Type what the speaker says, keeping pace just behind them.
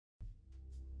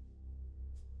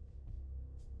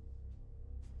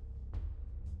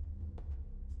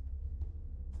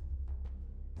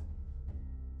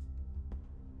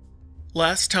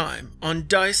Last time on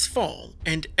Dice Fall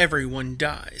and Everyone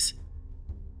Dies.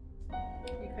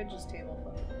 You could just table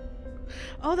flip.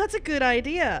 Oh, that's a good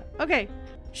idea. Okay,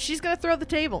 she's gonna throw the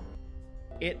table.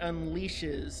 It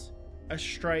unleashes a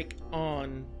strike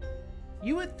on,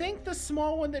 you would think, the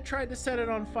small one that tried to set it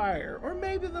on fire, or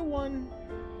maybe the one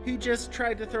who just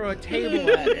tried to throw a table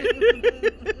at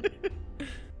it.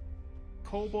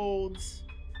 Kobolds,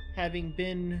 having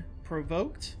been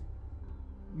provoked,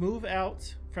 move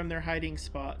out from their hiding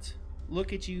spot,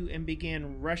 look at you, and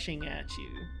begin rushing at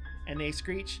you. And they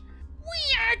screech,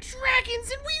 "We are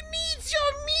dragons and we need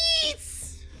your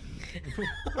meats!"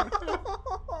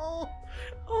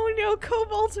 Oh no,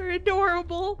 kobolds are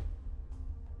adorable.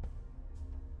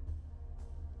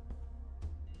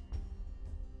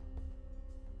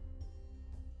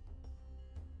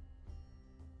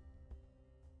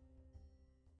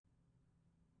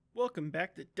 Welcome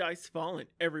back to Dice Fall and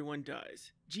Everyone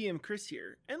Dies. GM Chris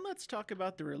here, and let's talk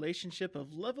about the relationship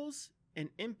of levels and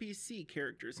NPC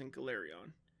characters in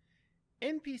Galarion.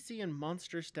 NPC and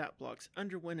monster stat blocks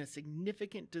underwent a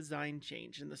significant design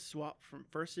change in the swap from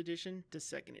 1st edition to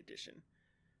 2nd edition.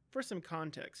 For some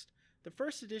context, the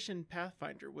 1st edition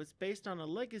Pathfinder was based on a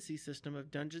legacy system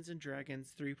of Dungeons &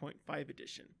 Dragons 3.5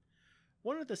 edition.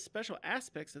 One of the special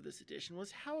aspects of this edition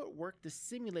was how it worked to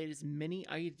simulate as many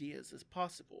ideas as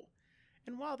possible.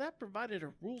 And while that provided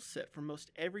a rule set for most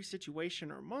every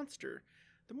situation or monster,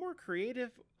 the more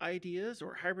creative ideas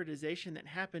or hybridization that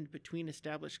happened between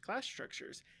established class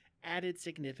structures added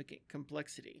significant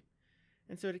complexity.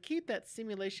 And so to keep that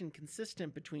simulation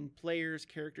consistent between players,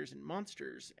 characters, and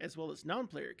monsters, as well as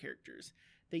non-player characters,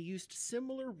 they used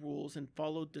similar rules and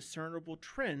followed discernible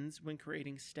trends when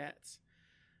creating stats.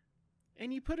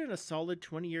 And you put in a solid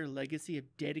 20-year legacy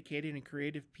of dedicated and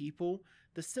creative people,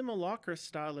 the Simulacra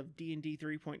style of D&D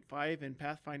 3.5 and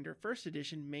Pathfinder 1st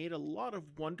Edition made a lot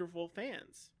of wonderful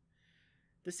fans.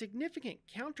 The significant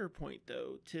counterpoint,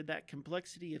 though, to that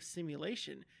complexity of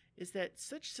simulation is that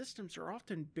such systems are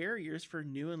often barriers for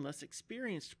new and less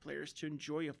experienced players to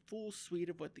enjoy a full suite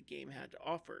of what the game had to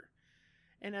offer.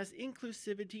 And as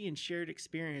inclusivity and shared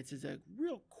experience is a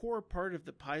real core part of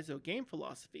the Paizo game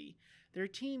philosophy, their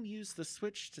team used the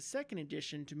switch to 2nd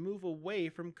edition to move away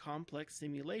from complex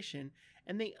simulation,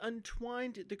 and they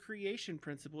untwined the creation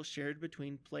principle shared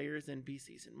between players,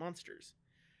 NPCs, and monsters.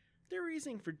 Their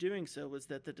reasoning for doing so was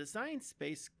that the design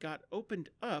space got opened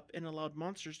up and allowed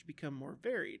monsters to become more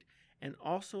varied, and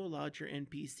also allowed your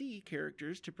NPC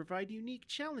characters to provide unique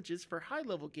challenges for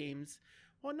high-level games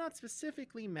while not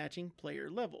specifically matching player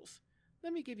levels.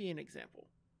 Let me give you an example.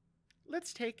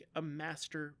 Let's take a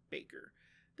master baker.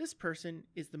 This person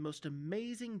is the most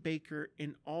amazing baker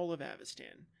in all of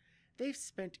Avestan. They've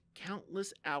spent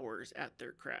countless hours at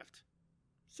their craft.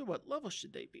 So what level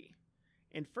should they be?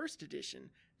 In 1st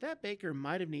edition, that baker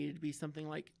might have needed to be something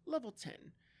like level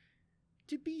 10.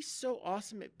 To be so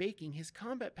awesome at baking, his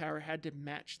combat power had to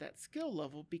match that skill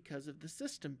level because of the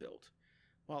system build.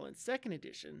 While in 2nd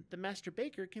edition, the Master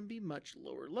Baker can be much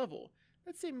lower level,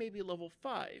 let's say maybe level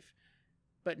 5.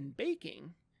 But in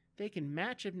baking, they can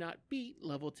match if not beat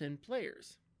level 10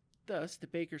 players. Thus, the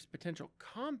Baker's potential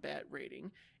combat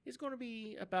rating is going to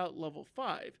be about level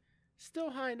 5,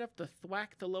 still high enough to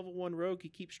thwack the level 1 rogue who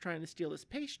keeps trying to steal his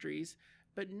pastries,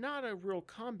 but not a real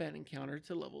combat encounter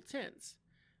to level 10s.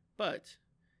 But,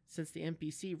 since the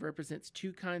NPC represents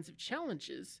two kinds of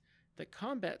challenges, the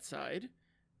combat side,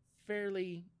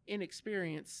 fairly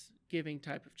inexperience giving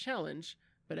type of challenge,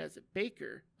 but as a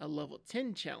baker, a level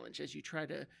 10 challenge as you try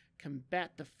to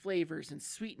combat the flavors and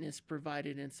sweetness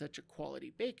provided in such a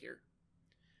quality baker.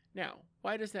 Now,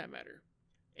 why does that matter?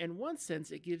 In one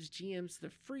sense, it gives GMs the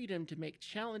freedom to make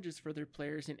challenges for their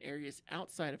players in areas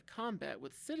outside of combat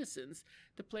with citizens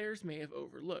the players may have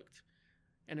overlooked.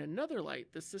 In another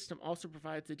light, the system also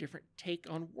provides a different take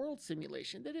on world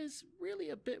simulation that is really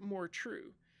a bit more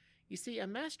true. You see, a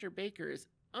master baker is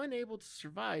unable to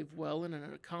survive well in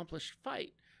an accomplished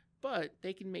fight, but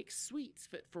they can make sweets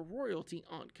fit for royalty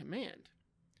on command.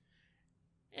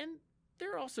 And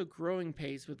there are also growing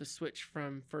pains with the switch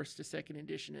from 1st to 2nd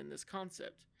edition in this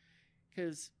concept,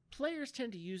 because players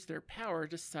tend to use their power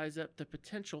to size up the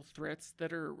potential threats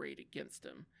that are arrayed against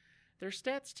them. Their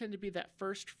stats tend to be that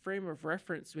first frame of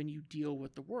reference when you deal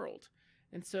with the world.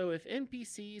 And so if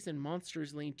NPCs and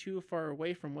monsters lean too far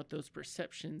away from what those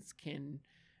perceptions can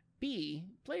be,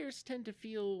 players tend to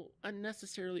feel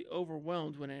unnecessarily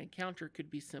overwhelmed when an encounter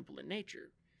could be simple in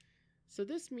nature. So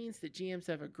this means that GMs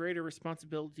have a greater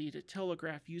responsibility to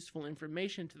telegraph useful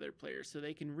information to their players so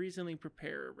they can reasonably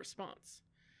prepare a response.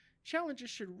 Challenges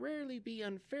should rarely be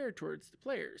unfair towards the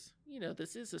players.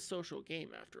 This is a social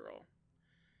game after all.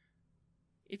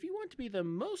 If you want to be the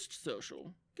most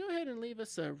social, go ahead and leave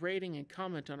us a rating and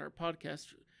comment on our podcast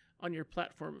on your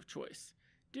platform of choice.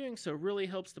 Doing so really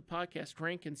helps the podcast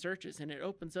rank in searches, and it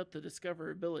opens up the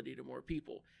discoverability to more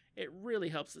people. It really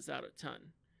helps us out a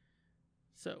ton.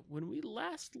 So, when we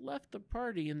last left the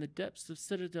party in the depths of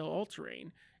Citadel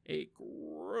Altaerein, a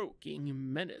croaking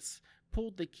menace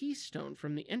pulled the keystone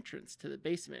from the entrance to the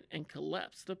basement and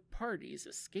collapsed the party's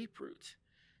escape route.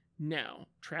 Now,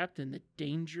 trapped in the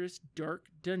dangerous, dark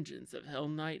dungeons of Hell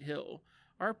Knight Hill,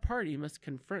 our party must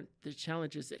confront the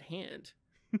challenges at hand.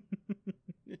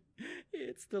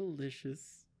 It's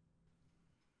delicious.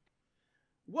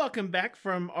 Welcome back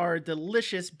from our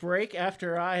delicious break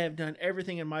after I have done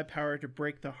everything in my power to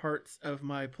break the hearts of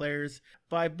my players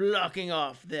by blocking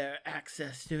off their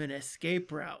access to an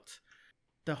escape route.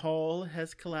 The hall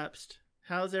has collapsed.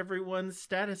 How's everyone's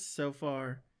status so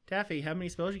far? Taffy, how many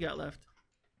spells you got left?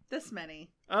 This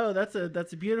many. Oh, that's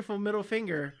a beautiful middle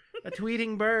finger. A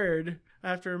tweeting bird. I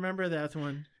have to remember that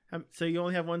one. So you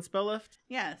only have one spell left?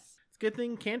 Yes. It's a good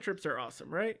thing cantrips are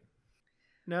awesome, right?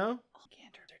 No? All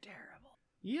cantrips are terrible.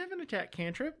 You have an attack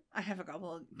cantrip? I have a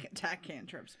couple of attack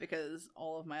cantrips because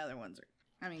all of my other ones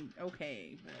are,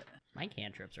 okay, but... My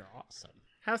cantrips are awesome.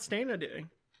 How's Stana doing?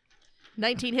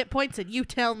 19 hit points, and you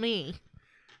tell me.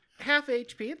 Half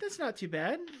HP, that's not too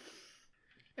bad.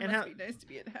 It must be nice to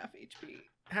be at half HP.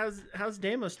 How's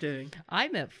Deimos doing?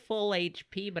 I'm at full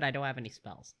HP, but I don't have any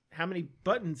spells. How many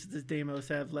buttons does Deimos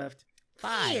have left?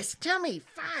 5. Yes, tell me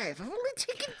 5. I've only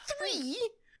taken 3.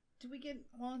 Did we get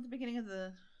one at the beginning of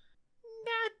the...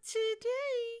 Not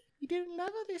today. You didn't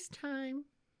level this time.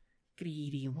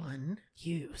 Greedy one.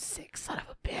 You sick son of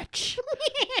a bitch.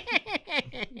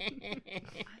 I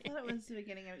thought it was the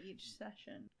beginning of each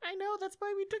session. I know, that's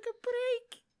why we took a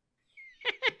break.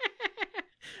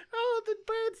 Oh, the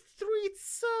birds tweet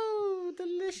so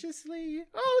deliciously.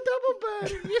 Oh, double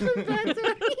bird. Even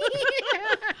better.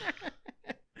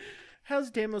 How's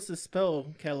Deimos'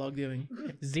 spell catalog doing?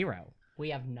 0.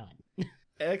 We have none.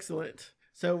 Excellent.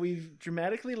 So we've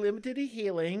dramatically limited a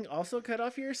healing, also cut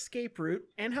off your escape route.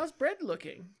 And how's Bread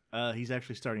looking? He's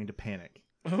actually starting to panic.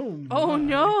 Oh, my. Oh,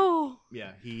 no.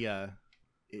 Yeah, he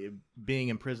being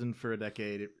imprisoned for a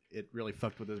decade, it really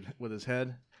fucked with his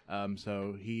head.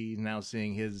 So he's now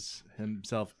seeing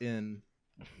himself in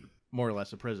more or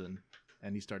less a prison,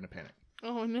 and he's starting to panic.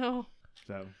 Oh, no.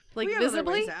 So Like, We have other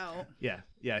visibly? ways out.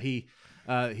 yeah,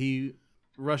 he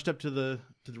rushed up to the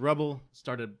rubble,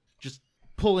 started just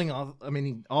pulling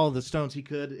all the stones he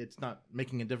could. It's not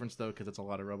making a difference though, because it's a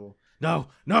lot of rubble. No,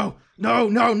 not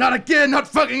again, not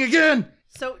fucking again.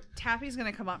 So Taffy's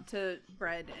gonna come up to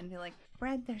Bread and be like,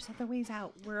 Bread, there's other ways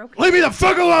out. We're okay. Leave me the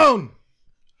fuck alone.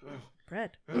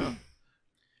 Bread.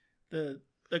 The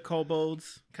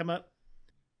kobolds come up.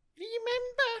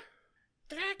 Remember,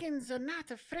 dragons are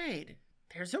not afraid.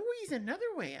 There's always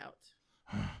another way out.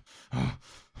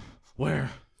 Where?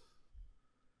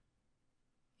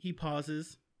 He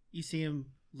pauses. You see him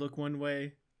look one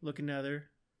way, look another.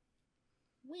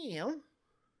 Well,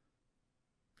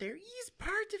 there is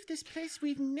part of this place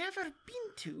we've never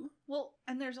been to. Well,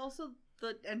 and there's also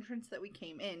the entrance that we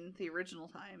came in the original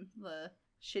time. The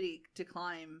shitty to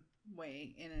climb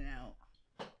way in and out.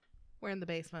 We're in the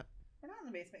basement. We're not in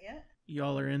the basement yet.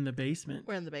 Y'all are in the basement.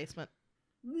 We're in the basement.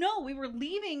 No, we were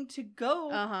leaving to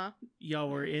go. Uh-huh. Y'all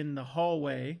were in the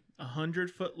hallway,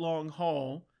 100-foot long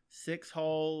hall,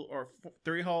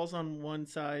 3 halls on one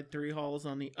side, 3 halls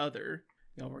on the other.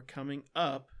 Y'all were coming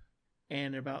up,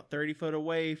 and about 30 foot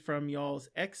away from y'all's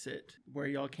exit, where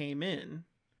y'all came in,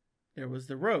 there was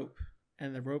the rope,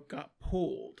 and the rope got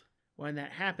pulled. When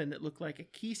that happened, it looked like a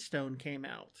keystone came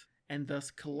out, and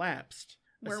thus collapsed.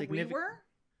 Where we were?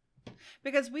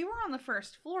 Because we were on the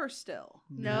first floor still.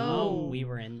 No. We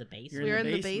were in the basement. You're We're in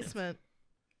in the the basement. basement.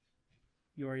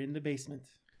 You are in the basement.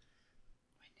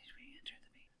 When did we enter the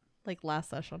basement? Like last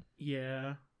session.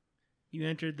 Yeah. You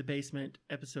entered the basement,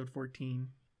 episode 14,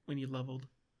 when you leveled.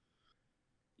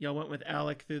 Y'all went with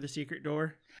Alec through the secret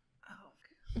door. Oh,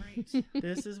 right.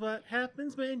 This is what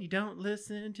happens when you don't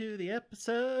listen to the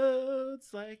episodes.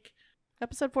 Like,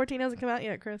 Episode 14 hasn't come out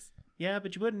yet, Chris. yeah,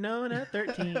 but you wouldn't know it at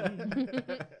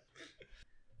 13.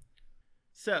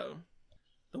 So,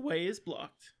 the way is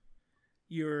blocked.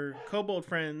 Your kobold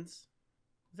friends...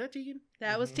 Is that Tegan?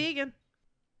 That was Tegan.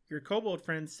 Your kobold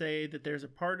friends say that there's a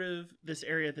part of this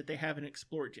area that they haven't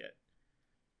explored yet.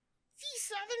 These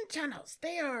southern tunnels,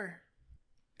 they are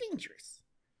dangerous.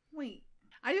 Wait.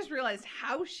 I just realized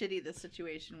how shitty this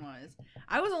situation was.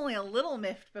 I was only a little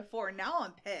miffed before. Now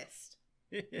I'm pissed.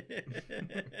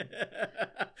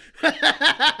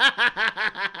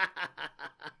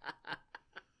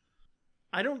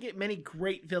 I don't get many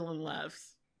great villain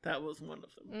laughs. That was one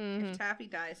of them. Mhm. If Taffy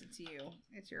dies, it's you.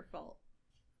 It's your fault.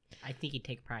 I think he'd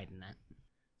take pride in that.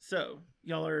 So,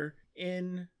 y'all are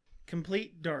in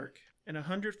complete dark in a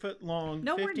 100-foot long,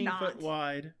 No, we're 15-foot not.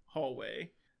 wide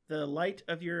hallway. The light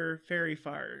of your fairy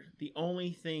fire, the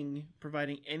only thing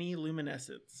providing any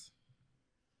luminescence.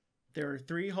 There are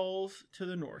 3 halls to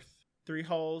the north, 3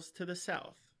 halls to the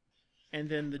south, and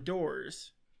then the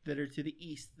doors that are to the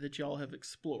east that y'all have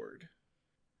explored.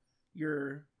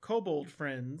 Your kobold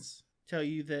friends tell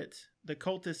you that the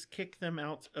cultists kick them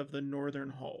out of the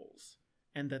northern halls,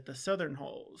 and that the southern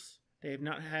halls they have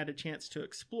not had a chance to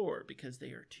explore because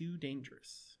they are too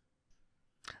dangerous.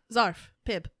 Zarf,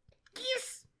 Pib,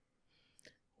 Yes!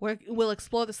 we'll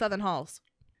explore the southern halls.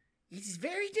 It is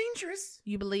very dangerous.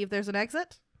 You believe there's an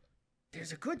exit?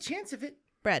 There's a good chance of it.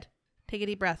 Bread, take a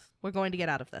deep breath. We're going to get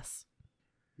out of this.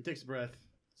 He takes a breath,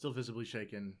 still visibly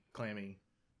shaken, clammy.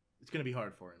 It's going to be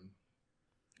hard for him.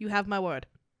 You have my word.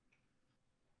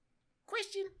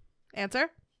 Question.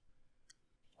 Answer?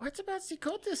 What about the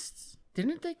cultists?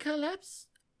 Didn't they collapse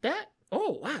that?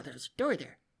 Oh, wow, there's a door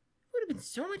there. It would have been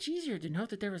so much easier to know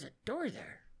that there was a door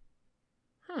there.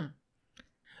 Huh.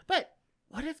 But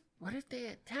what if they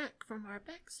attack from our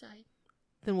backside?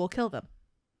 Then we'll kill them.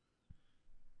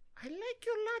 I like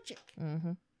your logic.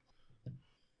 Mm-hmm.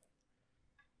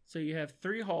 So you have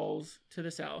 3 halls to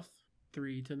the south,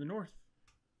 3 to the north.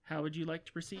 How would you like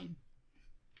to proceed?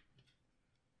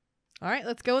 All right,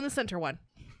 let's go in the center one.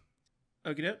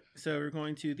 Okay, so we're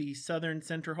going to the southern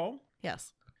center hall.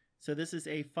 Yes. So this is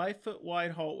a 5-foot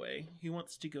wide hallway. Who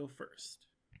wants to go first?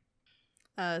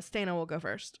 Stana will go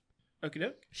first. Okie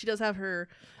doke. She does have her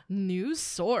new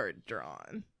sword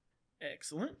drawn.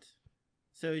 Excellent.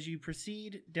 So as you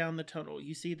proceed down the tunnel,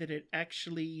 you see that it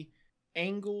actually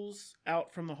angles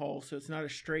out from the hall, so it's not a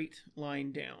straight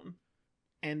line down.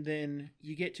 And then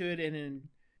you get to it, and then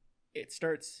it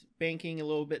starts banking a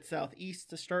little bit southeast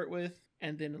to start with,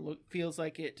 and then it feels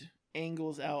like it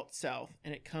angles out south,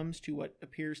 and it comes to what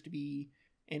appears to be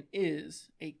and is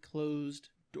a closed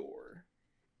door.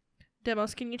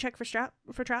 Demos, can you check for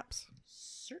traps?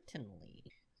 Certainly.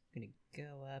 I'm gonna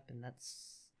go up, and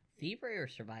that's thievery or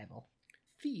survival?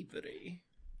 Thievery.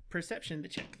 Perception to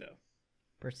check, though.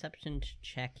 Perception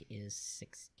check is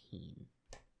 16.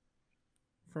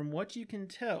 From what you can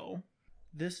tell,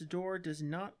 this door does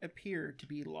not appear to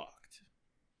be locked,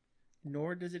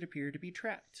 nor does it appear to be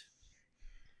trapped.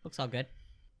 Looks all good.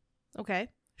 Okay.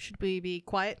 Should we be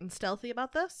quiet and stealthy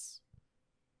about this?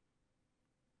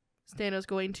 Stano's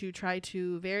going to try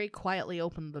to very quietly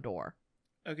open the door.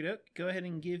 Okie doke, go ahead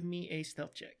and give me a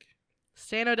stealth check.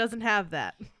 Stano doesn't have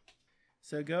that.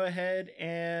 So go ahead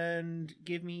and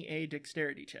give me a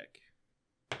dexterity check.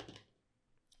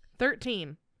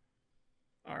 13.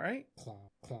 All right. Clonk,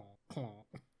 clonk,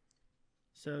 clonk.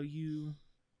 So you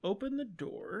open the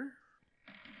door.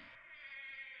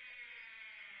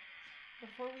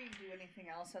 Before we do anything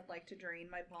else, I'd like to drain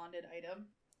my bonded item,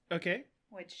 Okay.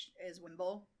 which is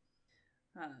Wimble.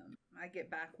 I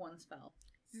get back 1 spell.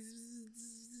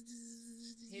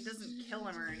 It doesn't kill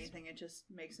him or anything, it just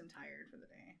makes him tired for the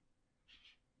day.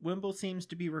 Wimble seems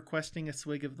to be requesting a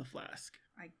swig of the flask.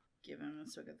 I give him a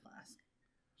swig of the flask.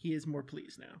 He is more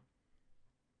pleased now.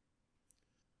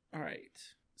 All right.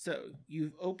 So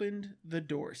you've opened the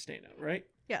door, Stano, right?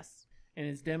 Yes. And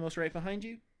is Demos right behind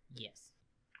you? Yes.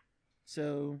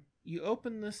 So you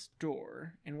open this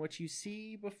door, and what you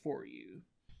see before you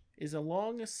is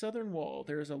along a southern wall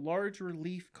there is a large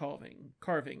relief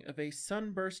carving of a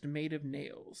sunburst made of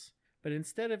nails. But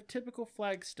instead of typical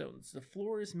flagstones, the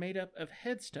floor is made up of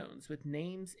headstones with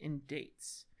names and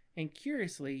dates. And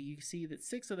curiously, you see that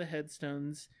 6 of the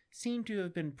headstones seem to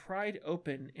have been pried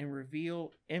open and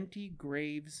reveal empty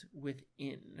graves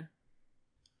within.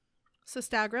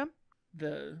 Systagram?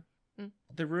 The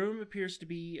room appears to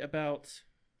be about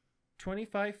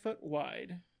 25 foot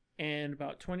wide and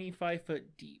about 25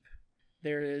 foot deep.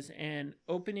 There is an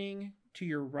opening to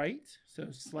your right, so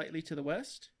slightly to the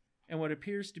west, and what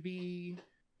appears to be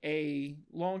a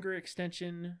longer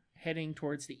extension heading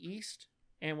towards the east,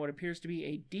 and what appears to be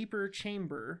a deeper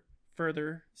chamber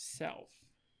further south.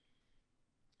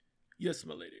 Yes,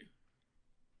 my lady.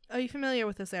 Are you familiar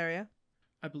with this area?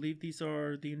 I believe these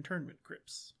are the internment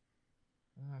crypts.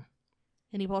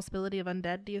 Any possibility of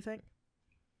undead, do you think?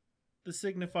 The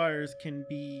signifiers can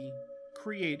be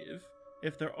creative.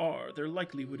 If there are, there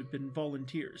likely would have been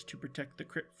volunteers to protect the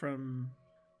crypt from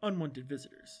unwanted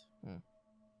visitors.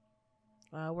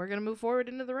 We're going to move forward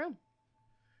into the room.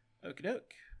 Okie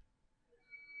doke.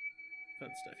 Fun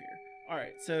stuff here.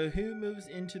 Alright, so who moves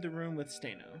into the room with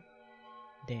Stano?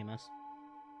 Damos.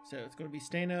 So it's going to be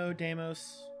Stano,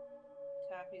 Damos.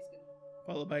 Taffy's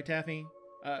followed by Taffy.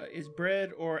 Is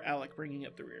Bread or Alec bringing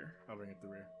up the rear? I'll bring up the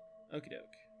rear. Okie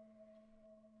doke.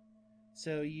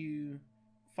 So you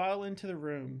file into the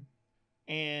room,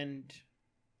 and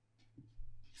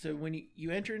so when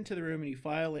you enter into the room and you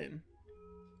file in,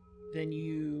 then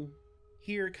you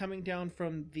hear coming down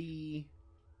from the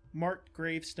marked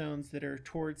gravestones that are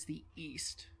towards the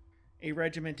east a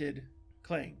regimented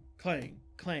clang, clang,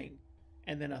 clang,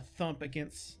 and then a thump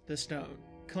against the stone.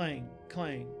 Clang,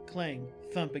 clang, clang,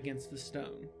 thump against the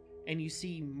stone. And you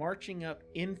see marching up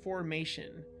in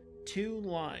formation 2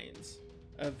 lines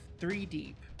of 3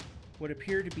 deep, what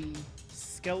appear to be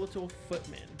skeletal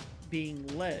footmen being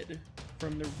led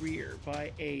from the rear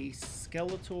by a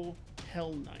skeletal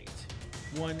Hell Knight,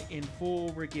 one in full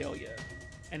regalia.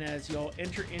 And as y'all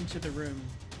enter into the room,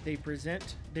 they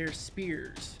present their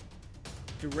spears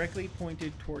directly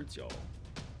pointed towards y'all.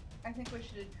 I think we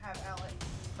should have Alec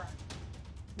front.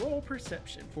 Roll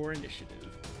perception for initiative.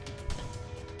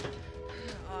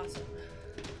 Awesome.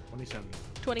 27.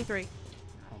 23.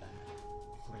 Hold on.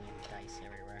 Flinging dice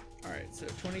everywhere. Alright, so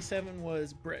 27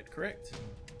 was Bread, correct?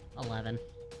 11.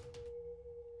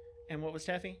 And what was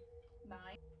Taffy? 9.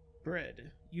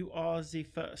 Bread, you are the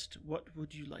first. What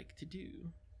would you like to do?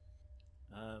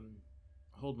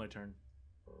 Hold my turn.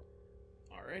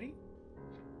 Alrighty.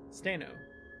 Stano.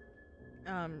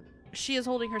 She is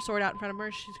holding her sword out in front of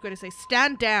her. She's going to say,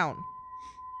 "Stand down."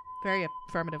 Very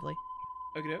affirmatively.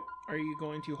 Okay, are you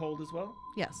going to hold as well?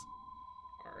 Yes.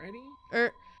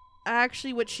 Alrighty.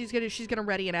 Actually, what she's going to do, she's going to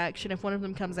ready an action. If one of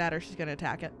them comes at her, she's going to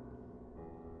attack it.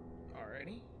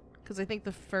 Alrighty. Because I think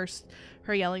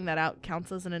her yelling that out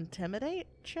counts as an intimidate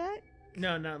check.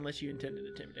 No, not unless you intend to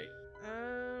intimidate.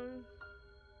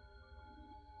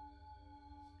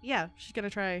 Yeah, she's going to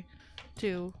try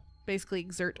to basically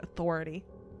exert authority.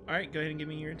 Alright, go ahead and give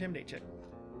me your intimidate check.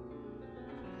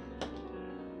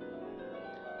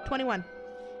 21.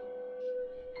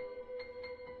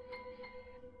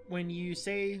 When you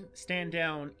say stand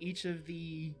down, each of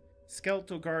the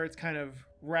skeletal guards kind of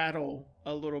rattle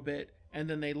a little bit, and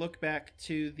then they look back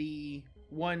to the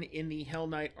one in the Hell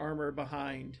Knight armor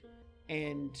behind,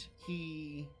 and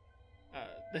the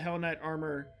Hell Knight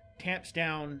armor tamps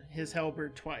down his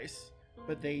halberd twice,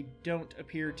 but they don't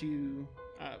appear to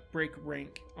break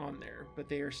rank on there, but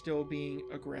they are still being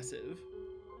aggressive.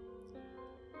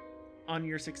 On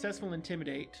your successful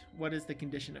intimidate, what is the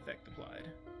condition effect applied?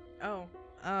 Oh,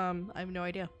 I have no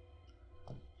idea.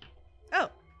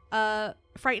 Oh,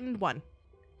 frightened 1.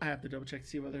 I have to double check to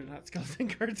see whether or not skeleton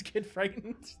guards get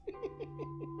frightened.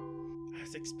 I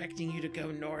was expecting you to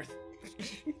go north.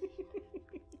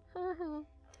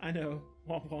 I know.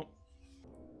 Womp womp.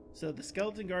 So the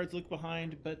skeleton guards look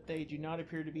behind, but they do not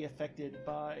appear to be affected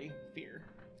by fear.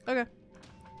 Okay.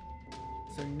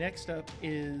 So next up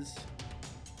is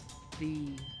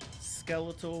the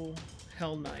skeletal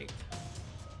Hell Knight,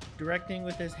 directing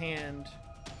with his hand,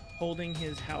 holding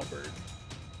his halberd.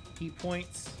 He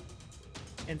points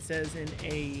and says in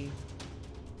a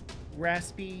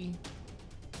raspy,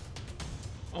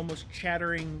 almost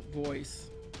chattering voice,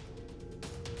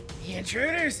 "The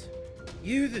intruders!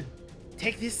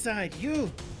 Take this side,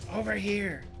 you over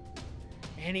here.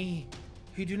 Any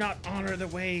who do not honor the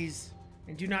ways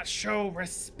and do not show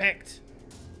respect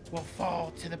will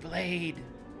fall to the blade."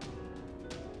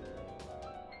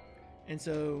 And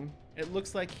so it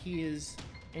looks like he is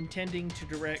intending to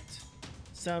direct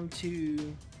some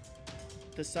to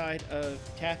the side of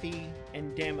Taffy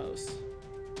and Damos.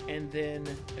 And then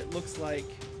it looks like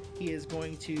he is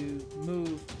going to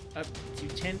move up to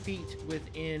 10 feet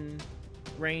within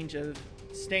range of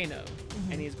Stano,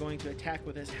 and he is going to attack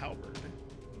with his halberd.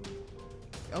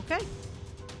 Okay.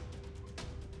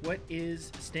 What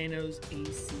is Stano's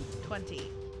AC?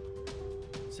 20.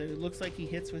 So it looks like he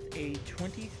hits with a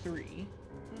 23.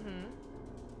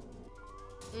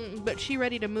 But she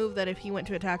ready to move that if he went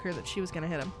to attack her that she was going to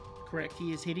hit him. Correct.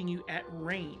 He is hitting you at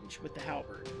range with the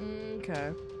halberd.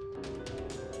 Okay.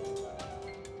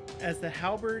 As the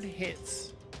halberd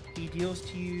hits, he deals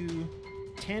to you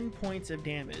 10 points of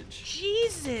damage.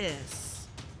 Jesus!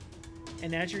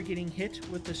 And as you're getting hit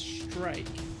with the strike,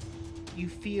 you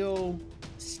feel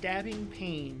stabbing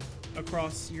pain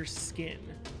across your skin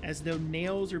as though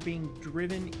nails are being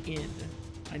driven in.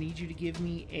 I need you to give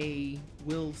me a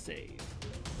will save.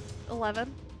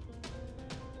 11.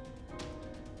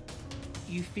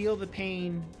 You feel the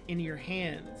pain in your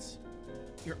hands,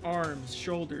 your arms,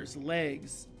 shoulders,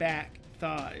 legs, back,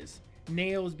 thighs,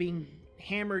 nails being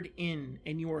hammered in,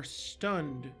 and you are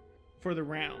stunned for the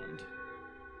round.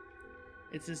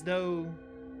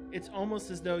 It's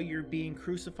almost as though you're being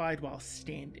crucified while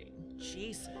standing.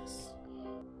 Jesus.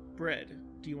 Bread,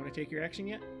 Do you want to take your action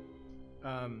yet?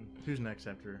 Who's next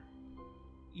after?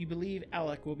 You believe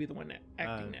Alec will be the one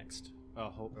acting next.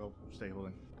 I'll stay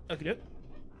holding. Okay, doke.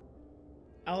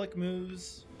 Alec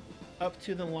moves up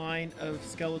to the line of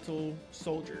skeletal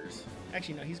soldiers.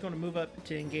 Actually, no, he's going to move up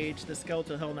to engage the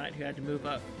skeletal Hell Knight who had to move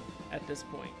up at this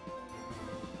point.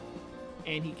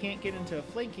 And he can't get into a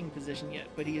flanking position yet,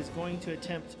 but he is going to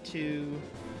attempt to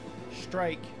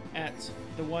strike at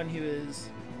the one who is...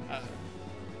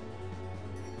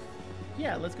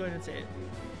 yeah, let's go ahead and say it.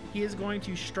 He is going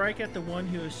to strike at the one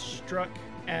who is struck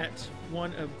at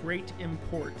one of great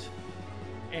import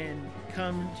and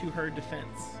come to her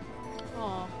defense.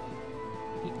 Aw.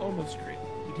 He almost crit.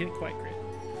 He didn't quite crit.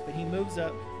 But he moves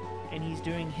up and he's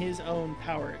doing his own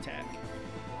power attack.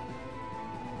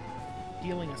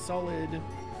 Dealing a solid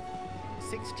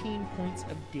 16 points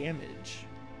of damage.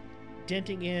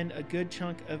 Denting in a good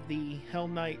chunk of the Hell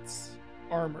Knight's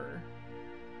armor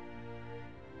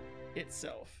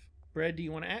itself. Brad, do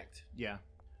you want to act? Yeah.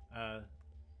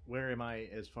 Where am I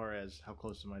as far as how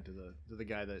close am I to the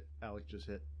guy that Alec just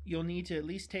hit? You'll need to at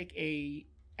least take a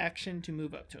action to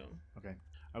move up to him. Okay.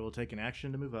 I will take an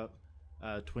action to move up.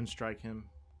 Twin strike him.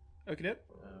 Okay, doke.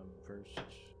 First.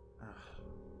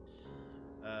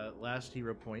 Last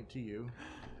hero point to you.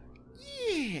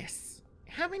 Yes.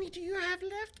 How many do you have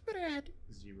left, Brad?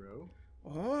 0.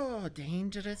 Oh,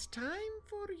 dangerous time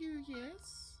for you,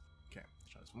 yes. Okay, let's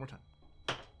try this one more time.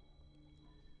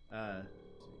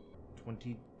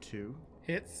 22.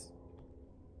 Hits.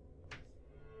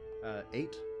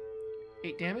 8.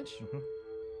 8 damage. Mm-hmm.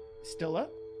 Still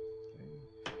up. Okay.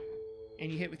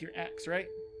 And you hit with your axe, right?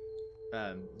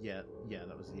 Yeah,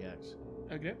 that was the axe.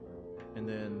 Okay. And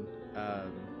then,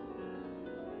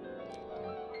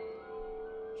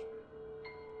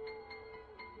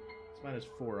 it's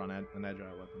 -4 on an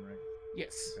agile weapon, right?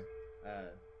 Yes. Okay.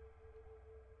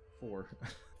 4.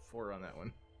 4 on that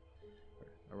one.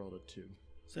 I rolled a 2.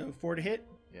 So 4 to hit,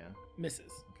 Yeah.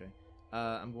 misses. Okay.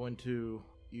 I'm going to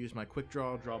use my quick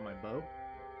draw my bow,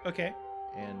 Okay.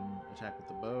 and attack with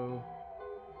the bow.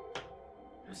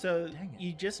 So Dang it.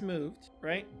 you just moved,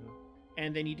 right? Mhm.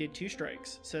 And then you did 2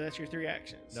 strikes. So that's your 3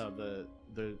 actions. No, the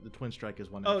twin strike is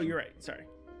one. Oh, action. you're right. Sorry.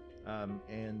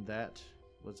 And that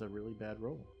was a really bad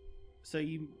roll. So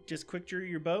you just quick drew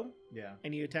your bow Yeah.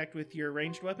 and you attacked with your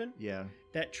ranged weapon. Yeah.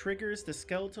 That triggers the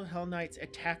Skeletal Hell Knight's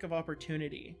attack of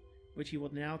opportunity, which he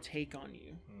will now take on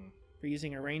you for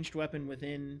using a ranged weapon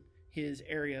within his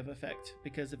area of effect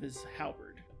because of his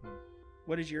halberd.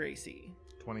 What is your AC?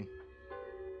 20.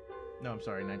 No, I'm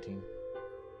sorry, 19.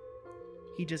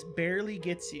 He just barely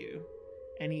gets you,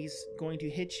 and he's going to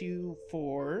hit you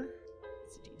for...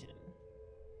 It's a D10.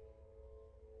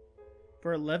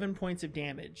 For 11 points of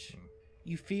damage.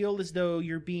 You feel as though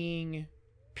you're being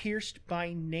pierced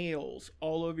by nails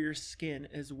all over your skin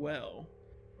as well.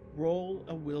 Roll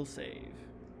a will save.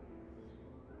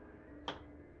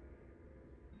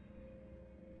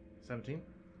 17.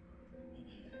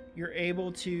 You're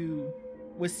able to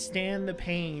withstand the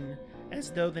pain as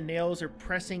though the nails are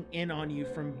pressing in on you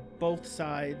from both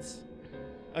sides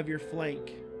of your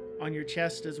flank, on your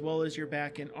chest as well as your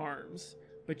back and arms.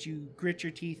 But you grit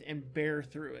your teeth and bear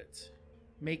through it.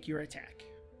 Make your attack.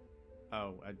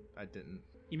 Oh, I didn't.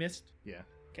 You missed? Yeah.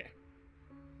 Okay.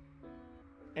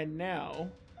 And now,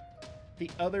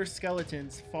 the other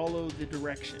skeletons follow the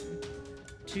direction.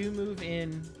 2 move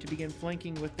in to begin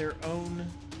flanking with their own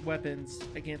weapons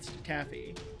against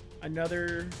Taffy.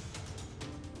 Another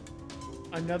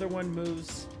one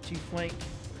moves to flank,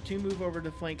 2 move over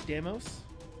to flank Demos,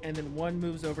 and then 1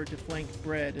 moves over to flank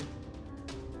Bread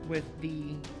with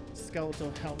the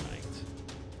Skeletal Hell Knight.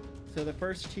 So the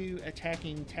first 2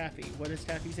 attacking Taffy. What is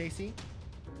Taffy's AC?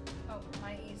 Oh,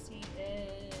 my AC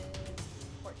is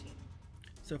 14.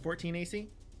 So 14 AC.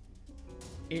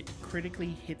 It critically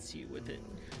hits you with it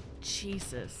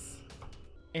Jesus.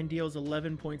 and deals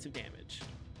 11 points of damage.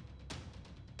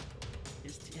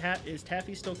 Is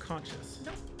Taffy still conscious?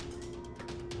 Nope.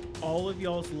 All of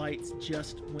y'all's lights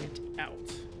just went out.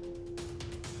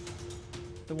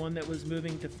 The one that was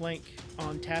moving to flank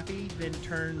on Taffy then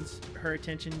turns her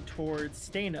attention towards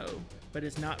Stano, but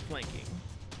is not flanking.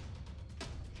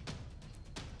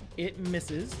 It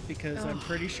misses because I'm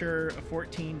pretty sure a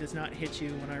 14 does not hit you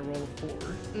when I roll a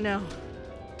 4. No.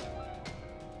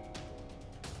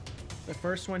 The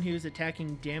first one who's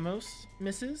attacking Damos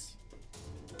misses.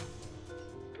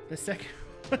 The second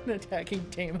one attacking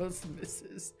Damos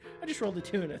misses. I just rolled a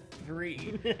 2 and a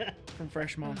 3 from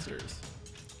Fresh Monsters.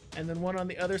 And then one on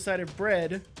the other side of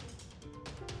Bread.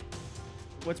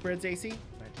 What's Bread's AC?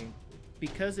 19.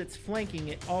 Because it's flanking,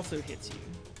 it also hits you.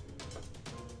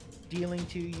 Dealing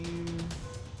to you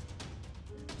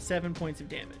 7 points of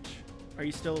damage. Are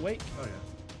you still awake? Oh yeah.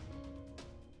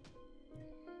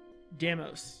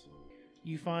 Damos,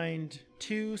 you find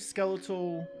 2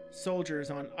 skeletal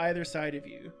soldiers on either side of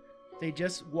you. They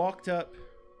just walked up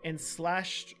and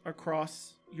slashed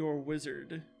across your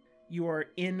wizard. You are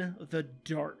in the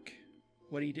dark.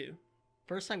 What do you do?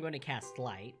 First, I'm going to cast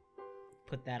light.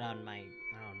 Put that on my,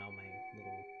 I don't know, my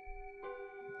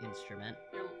little instrument.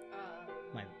 Your,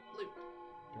 My loot.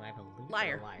 Do I have a lute? or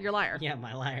Liar. a lyre? Your liar. Yeah,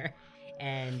 my lyre.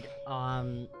 And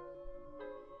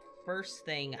first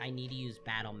thing, I need to use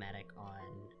Battle Medic on.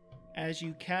 As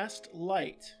you cast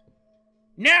light,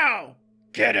 now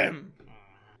get him!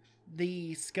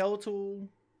 The skeletal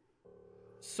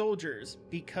soldiers,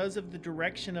 because of the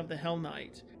direction of the Hell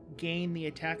Knight, gain the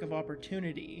attack of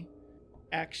opportunity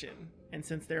action. And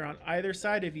since they're on either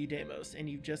side of you, Damos, and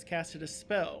you've just casted a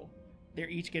spell, they're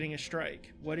each getting a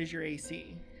strike. What is your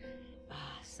AC?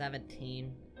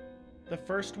 17. The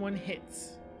first one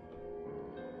hits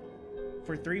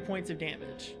for 3 points of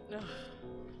damage. Ugh.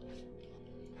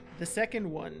 The second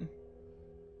one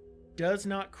does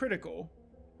not critical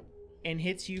and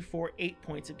hits you for 8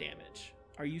 points of damage.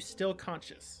 Are you still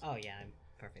conscious? Oh yeah, I'm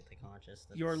perfectly conscious.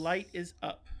 Your light is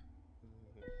up.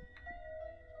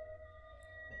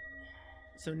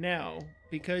 So now,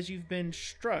 because you've been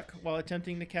struck while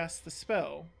attempting to cast the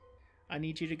spell, I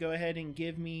need you to go ahead and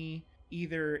give me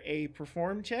either a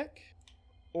perform check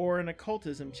or an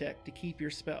occultism check to keep your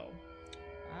spell.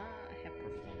 I have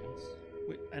performance.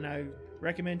 And I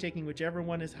recommend taking whichever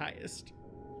one is highest.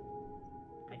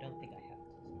 I don't think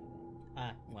I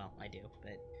have. Well, I do,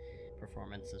 but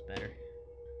performance is better.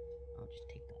 I'll just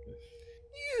take that one.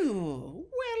 You!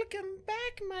 Welcome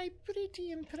back, my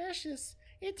pretty and precious.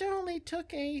 It only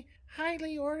took a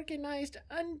highly organized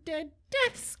undead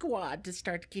death squad to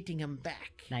start getting him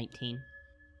back. 19.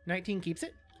 19 keeps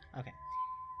it. Okay.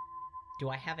 Do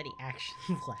I have any actions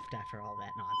left after all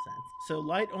that nonsense? So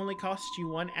light only costs you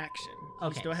 1 action. You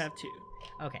Okay. still have 2.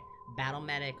 Okay. Battle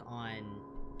Medic on...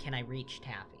 Can I reach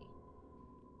Taffy?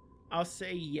 I'll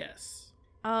say yes.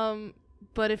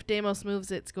 But if Deimos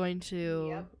moves, it's going to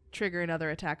Yep. trigger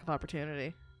another attack of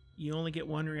opportunity. You only get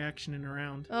 1 reaction in a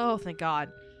round. Oh, thank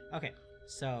God. Okay.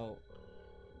 So...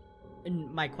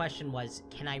 And my question was,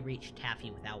 can I reach Taffy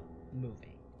without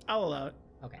moving? I'll allow it.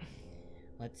 Okay.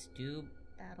 Let's do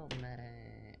Battle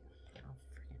Medic. Oh,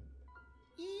 freaking...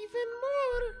 Even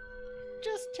more.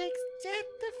 Just takes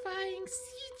death-defying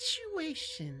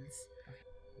situations.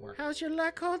 Work. How's your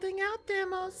luck holding out,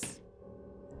 Demos?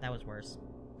 That was worse.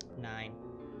 9.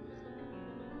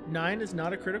 9 is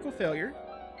not a critical failure,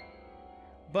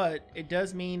 but it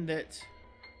does mean that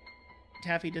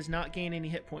Taffy does not gain any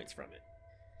hit points from it.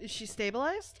 Is she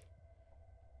stabilized?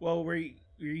 Well, were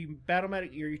you battle medic?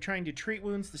 Are you trying to treat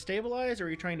wounds to stabilize, or are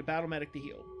you trying to battle medic to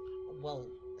heal? Well,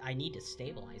 I need to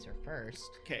stabilize her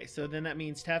first. Okay, so then that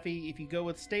means Taffy, if you go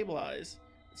with stabilize,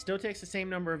 it still takes the same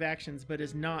number of actions, but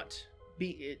is not.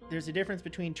 There's a difference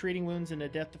between treating wounds in a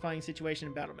death-defying situation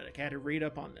and battle medic. I had to read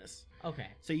up on this. Okay.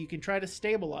 So you can try to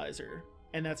stabilize her,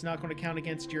 and that's not going to count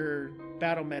against your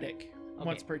battle medic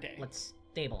once per day. Let's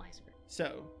stabilize her.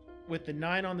 So, with the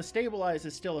 9 on the stabilize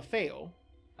is still a fail,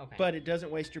 Okay. but it doesn't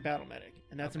waste your battle medic,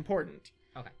 and that's important.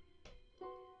 Okay.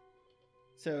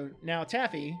 So now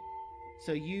Taffy,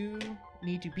 so you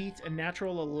need to beat a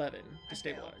natural 11 to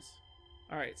stabilize.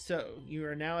 All right, so you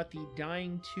are now at the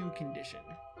dying 2 condition.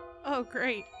 Oh,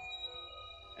 great.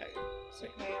 Okay,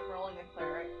 I'm rolling a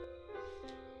cleric.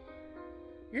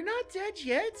 You're not dead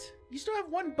yet. You still have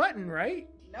 1 button, right?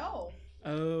 No.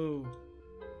 Oh.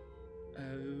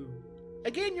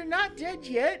 Again, you're not dead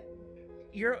yet.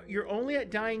 You're only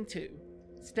at dying 2.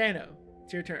 Stano,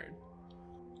 it's your turn.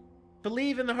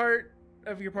 Believe in the heart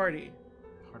of your party.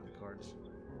 Heart of the cards.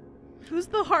 Who's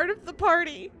the heart of the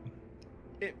party?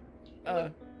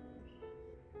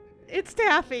 It's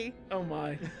Taffy. Oh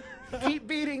my. Keep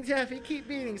beating, Taffy. Keep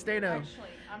beating, Stano. Actually,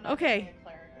 I'm not Okay. being a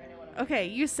cleric. I know what I'm Okay,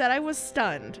 you said I was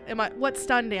stunned. What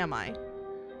stunned am I? You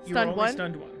were Stunned only 1?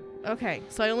 stunned 1. Okay,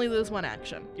 so I only lose 1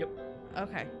 action. Yep.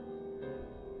 Okay.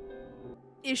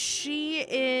 Is she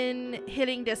in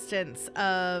hitting distance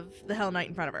of the Hell Knight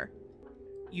in front of her?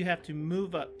 You have to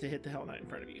move up to hit the Hell Knight in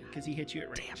front of you, because he hit you at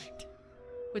range. Damn it.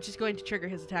 Which is going to trigger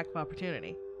his attack of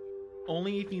opportunity.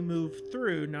 Only if you move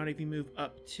through, not if you move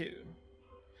up to.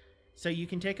 So you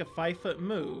can take a 5-foot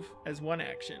move as 1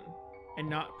 action and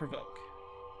not provoke.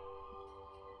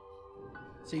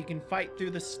 So you can fight through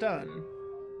the stun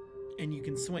and you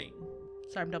can swing.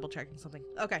 Sorry, I'm double checking something.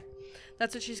 Okay.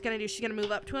 That's what she's going to do. She's going to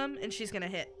move up to him and she's going to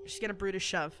hit. She's going to Brutus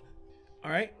shove.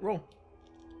 All right, roll.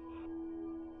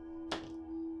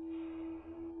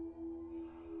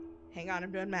 Hang on,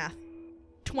 I'm doing math.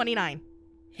 29.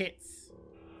 Hits.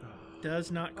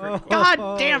 Does not critical.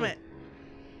 God damn it.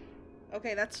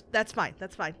 Okay, that's fine.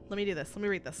 That's fine. Let me do this. Let me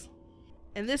read this.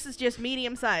 And this is just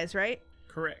medium size, right?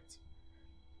 Correct.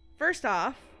 First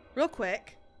off, real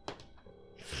quick,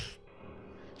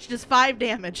 she does 5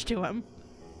 damage to him.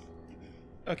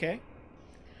 Okay.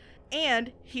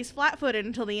 And he's flat-footed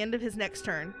until the end of his next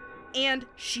turn. And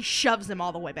she shoves him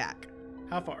all the way back.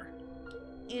 How far?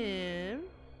 It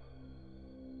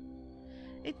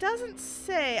doesn't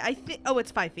say. I think. Oh,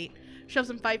 it's 5 feet. Shoves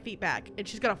him 5 feet back, and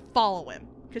she's gonna follow him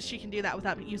because she can do that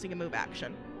without using a move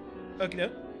action. Okay,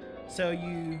 no. So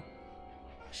you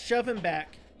shove him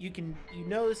back. You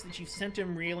notice that you've sent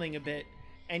him reeling a bit,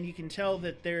 and you can tell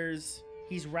that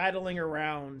he's rattling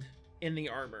around in the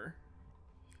armor.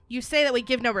 You say that we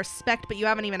give no respect, but you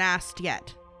haven't even asked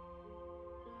yet.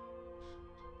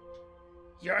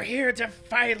 You're here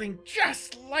defiling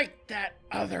just like that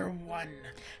other one.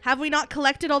 Have we not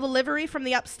collected all the livery from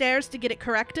the upstairs to get it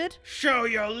corrected? Show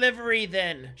your livery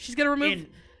then. She's gonna remove.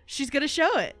 She's gonna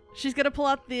show it. She's gonna pull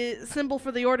out the symbol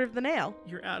for the Order of the Nail.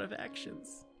 You're out of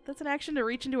actions. That's an action to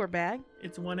reach into her bag.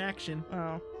 It's one action.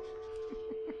 Oh.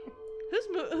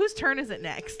 Whose turn is it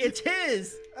next? It's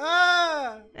his.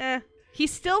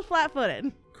 He's still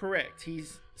flat-footed. Correct.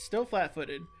 He's still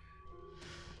flat-footed.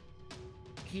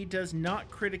 He does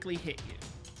not critically hit you.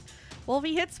 Well, if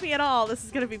he hits me at all, this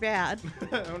is gonna be bad.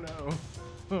 Oh no.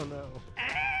 Oh no.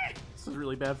 This is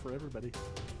really bad for everybody.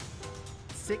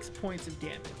 6 points of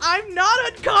damage. I'm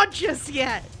not unconscious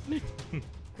yet.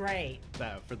 Great.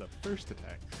 That for the first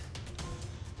attack.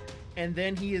 And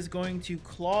then he is going to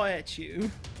claw at you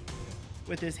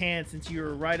with his hand since you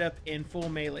are right up in full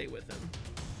melee with him.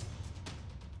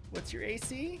 What's your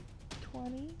AC?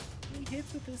 20. He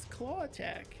hits with his claw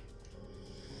attack.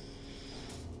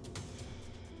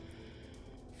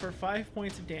 For 5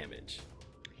 points of damage.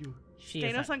 She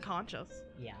is Stano's unconscious.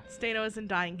 Yeah. Stano is in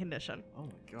dying condition. Oh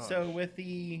my god. So with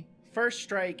the first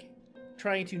strike,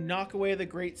 trying to knock away the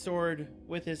greatsword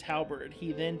with his halberd,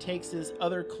 he then takes his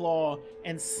other claw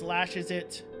and slashes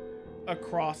it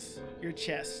across your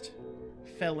chest,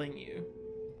 felling you.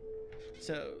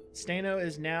 So Stano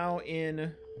is now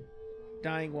in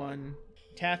dying 1.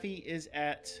 Taffy is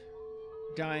at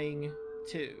dying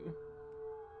 2.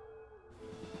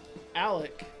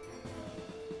 Alec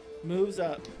moves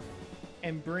up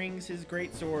and brings his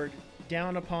greatsword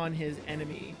down upon his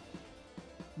enemy,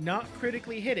 not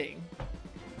critically hitting.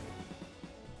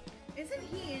 Isn't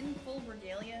he in full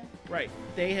regalia? Right,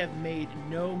 they have made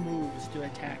no moves to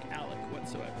attack Alec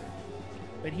whatsoever.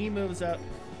 But he moves up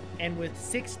and with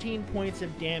 16 points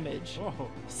of damage,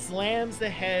 slams the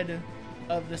head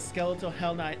of the skeletal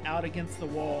Hell Knight out against the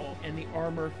wall, and the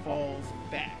armor falls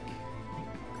back.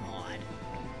 God.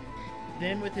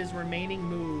 Then with his remaining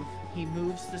move, he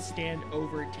moves to stand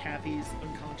over Taffy's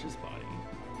unconscious body.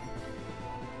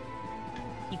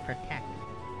 He protect.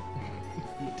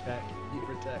 You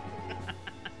protect.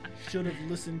 Should have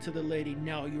listened to the lady.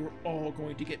 Now you're all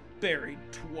going to get buried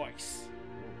twice.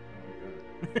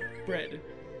 Oh my god. Bread,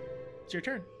 it's your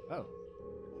turn. Oh.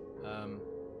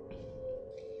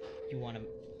 You want to?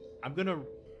 I'm gonna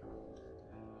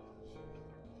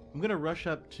rush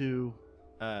up to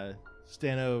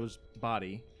Stano's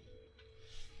body,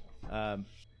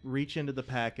 reach into the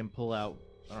pack and pull out.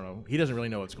 I don't know. He doesn't really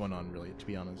know what's going on, really, to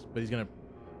be honest. But he's gonna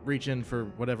reach in for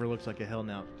whatever looks like a Hell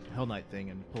Knight thing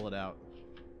and pull it out.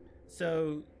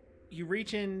 So you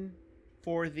reach in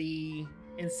for the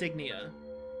insignia.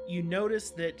 You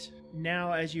notice that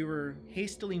now, as you were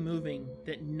hastily moving,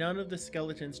 that none of the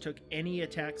skeletons took any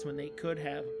attacks when they could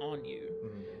have on you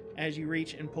as you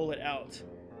reach and pull it out.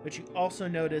 But you also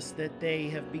notice that they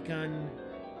have begun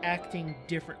acting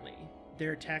differently.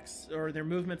 Their attacks or their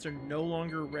movements are no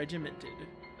longer regimented.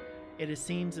 It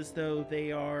seems as though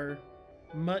they are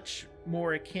much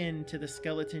more akin to the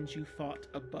skeletons you fought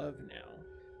above now,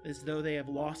 as though they have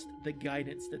lost the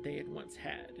guidance that they had once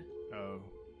had. Oh.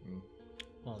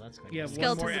 Well, that's good. You have one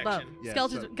Skeletons more above. action. Yeah,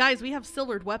 Skeletons. so- Guys, we have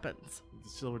silvered weapons. The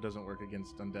silver doesn't work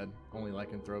against undead, only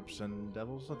lycanthropes and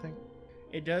devils, I think.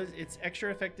 It does. It's extra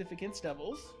effective against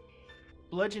devils.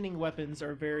 Bludgeoning weapons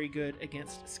are very good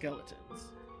against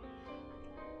skeletons.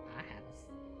 I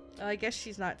have. I guess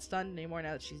she's not stunned anymore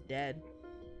now that she's dead.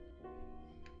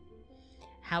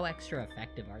 How extra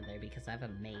effective are they? Because I have a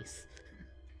mace.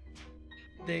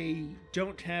 They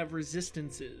don't have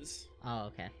resistances Oh,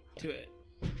 okay. to it.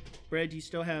 Bread, you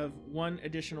still have one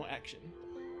additional action.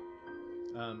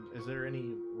 Is there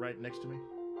any right next to me,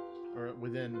 or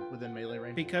within melee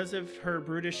range? Because of her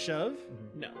brutish shove,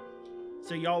 Mhm. no.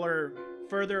 So y'all are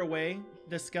further away.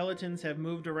 The skeletons have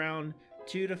moved around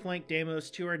 2 to flank Deimos.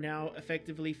 2 are now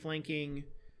effectively flanking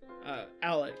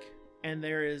Alec, and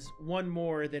there is one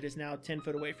more that is now 10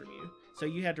 foot away from you. So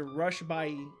you had to rush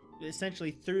by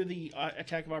essentially through the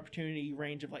attack of opportunity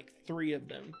range of like 3 of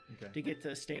them to get to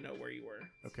Stano where you were.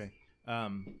 Okay.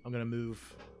 I'm gonna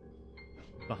move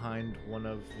behind one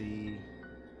of the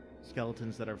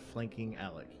skeletons that are flanking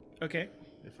Alec, Okay.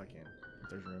 if I can. If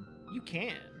there's room. You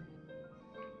can.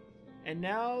 And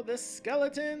now the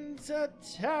skeletons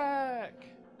attack!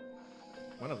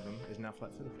 One of them is now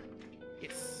flat-footed,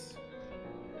 Yes.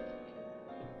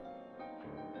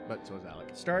 but so is Alec.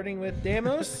 Starting with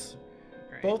Deimos,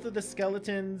 Great. both of the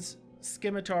skeletons'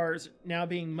 scimitars, now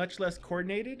being much less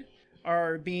coordinated,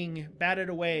 are being batted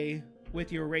away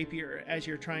with your rapier as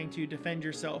you're trying to defend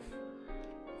yourself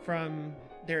from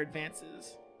their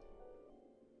advances.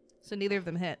 So neither of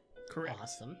them hit. Correct.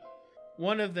 Awesome.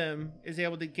 One of them is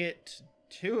able to get,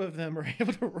 2 of them are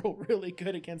able to roll really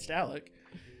good against Alec.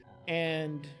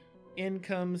 And in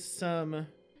comes some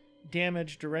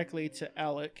damage directly to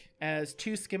Alec as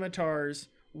 2 scimitars,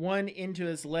 one into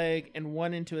his leg and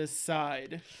one into his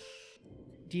side,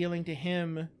 dealing to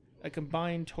him a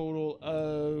combined total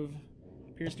of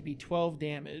appears to be 12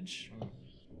 damage.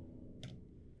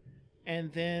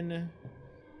 And then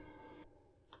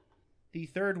the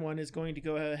third one is going to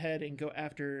go ahead and go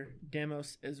after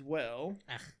Deimos as well.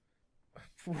 Ugh.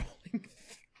 Rolling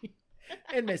 3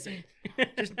 and missing.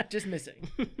 Just missing.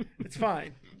 It's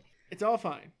fine. It's all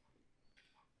fine.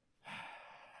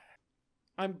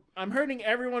 I'm hurting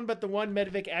everyone but the one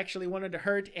Medivik actually wanted to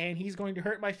hurt, and he's going to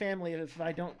hurt my family if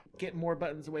I don't get more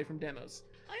buttons away from Deimos.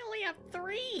 I only have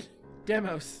 3.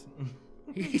 Deimos.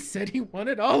 He said he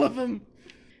wanted all of them.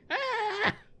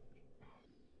 Ah!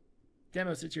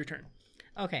 Deimos, it's your turn.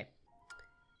 Okay.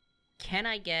 Can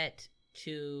I get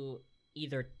to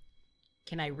either...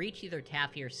 Can I reach either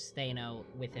Taffy or Stano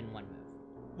within 1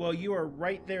 move? Well, you are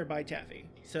right there by Taffy.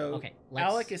 So Okay,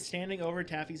 Alec is standing over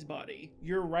Taffy's body.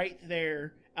 You're right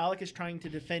there. Alec is trying to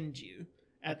defend you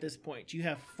at this point. You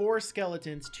have 4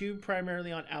 skeletons, 2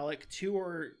 primarily on Alec, 2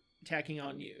 are attacking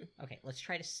on you. Okay, let's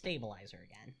try to stabilize her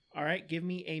again. All right, give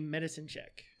me a medicine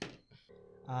check.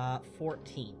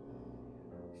 14.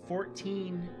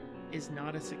 14 is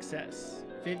not a success.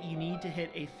 You need to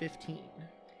hit a 15.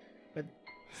 But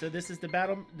so this is the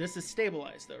battle. This is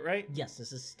stabilized though, right? Yes,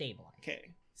 this is stabilized.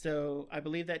 Okay. So I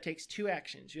believe that takes 2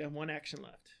 actions. You have 1 action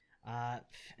left.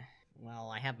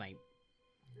 Well, I have a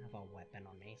weapon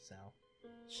on me, so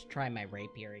just try my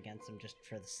rapier against him just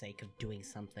for the sake of doing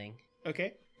something.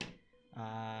 Okay.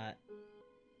 Oh,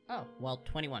 well,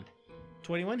 21.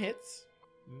 21 hits.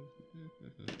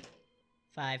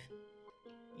 5.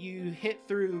 You hit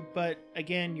through, but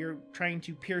again, you're trying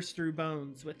to pierce through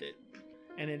bones with it,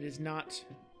 and it is not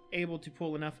able to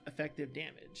pull enough effective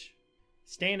damage.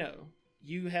 Stano,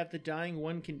 you have the dying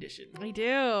 1 condition. I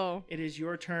do. It is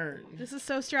your turn. This is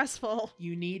so stressful.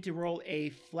 You need to roll a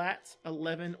flat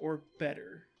 11 or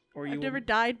better, or you I've will... never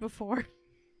died before.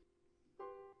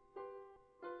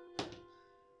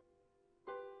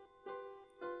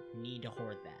 Need to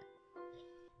hoard that.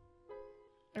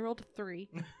 I rolled a 3.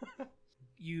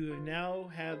 You now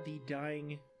have the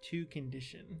dying 2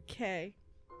 condition. Okay.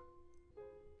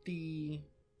 The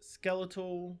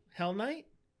skeletal Hell Knight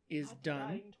is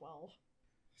done. 12.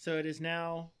 So it is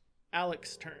now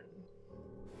Alec's turn.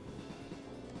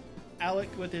 Alec,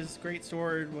 with his great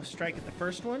sword, will strike at the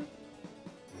first one,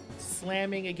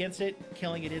 slamming against it,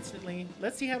 killing it instantly.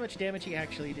 Let's see how much damage he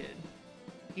actually did.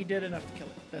 He did enough to kill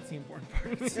it. That's the important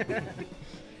part.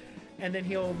 And then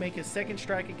he'll make his second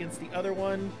strike against the other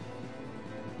one.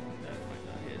 That might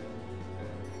not hit.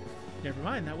 Never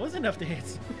mind, that was enough to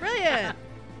hit. Brilliant.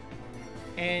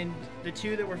 And the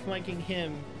 2 that were flanking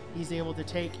him, he's able to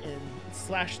take and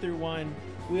slash through one,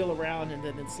 wheel around, and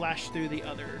then slash through the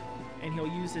other. And he'll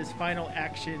use his final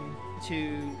action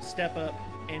to step up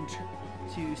and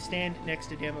to stand next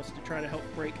to Deimos to try to help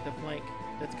break the flank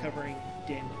that's covering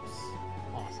Deimos.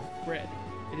 Awesome. Brett,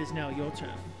 it is now your turn.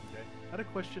 Okay. I had a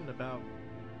question about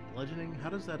bludgeoning. How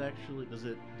does that actually? Does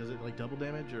it like double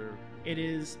damage or? It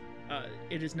is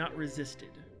not resisted,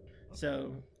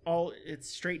 so it's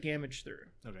straight damage through.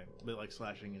 Okay, but like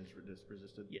slashing is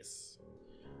resisted. Yes.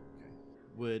 Okay.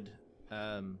 Would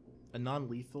a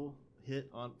non-lethal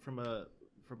hit from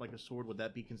like a sword, would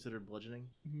that be considered bludgeoning?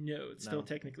 No, it's still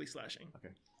technically slashing.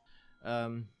 Okay.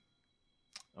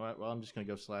 All right. Well, I'm just gonna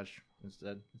go slash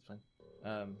instead. It's fine.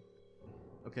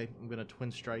 Okay, I'm gonna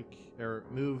twin strike or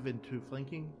move into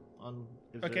flanking on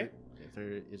if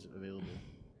there is available.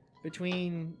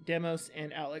 Between Deimos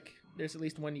and Alec, there's at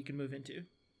least one you can move into.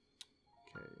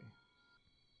 Okay.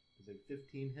 Does a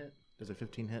 15 hit? Does a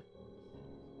 15 hit?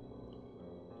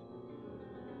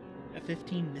 A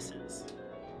 15 misses.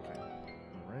 Okay.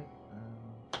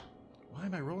 Why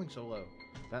am I rolling so low?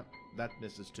 That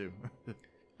misses too.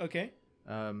 Okay.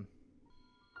 um,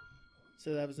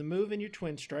 So that was a move in your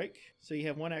twin strike. So you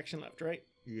have one action left, right?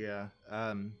 yeah.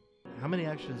 How many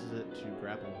actions is it to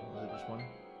grapple? Is it just one?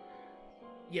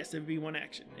 Yes, it would be one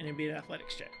action, and it'd be an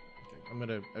athletics check. Okay. I'm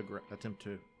gonna attempt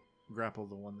to grapple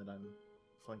the one that I'm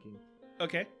flanking.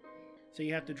 Okay. So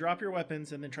you have to drop your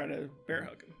weapons and then try to bear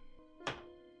hug him.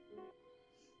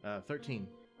 13.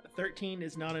 A 13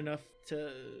 is not enough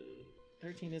to...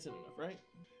 13 isn't enough, right?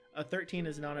 A 13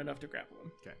 is not enough to grapple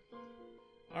him. Okay.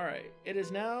 All right. It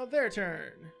is now their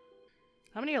turn.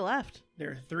 How many are left? There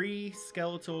are 3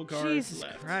 skeletal guards Jesus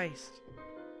left. Christ.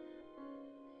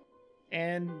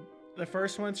 And the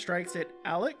first one strikes at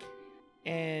Alec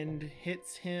and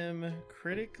hits him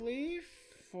critically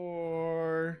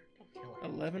for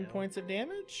 11 points of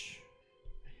damage.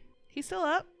 He's still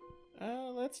up?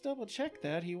 Let's double check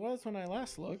that. He was when I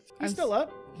last looked. I'm He's still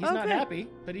up. He's not Okay. happy,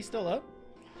 but he's still up.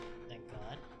 Thank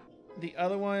God. The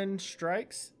other one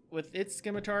strikes with its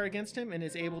scimitar against him and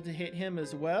is able to hit him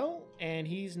as well. And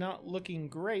he's not looking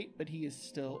great, but he is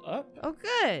still up. Oh,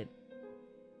 good.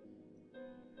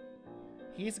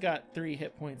 He's got 3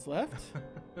 hit points left.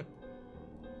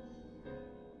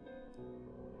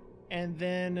 And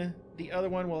then the other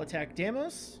one will attack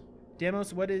Damos.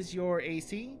 Damos, what is your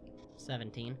AC?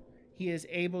 17. He is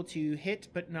able to hit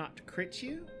but not crit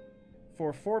you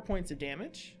for 4 points of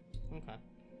damage. Okay.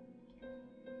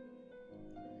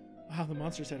 Wow, the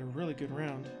monsters had a really good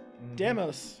round. Mhm.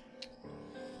 Damos,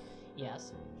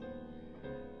 Yes.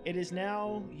 it is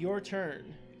now your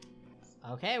turn.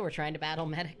 Okay, we're trying to battle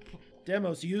medic.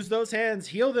 Demos, use those hands.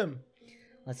 Heal them.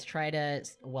 Let's try to...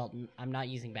 Well, I'm not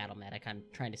using battle medic. I'm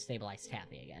trying to stabilize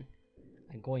Taffy again.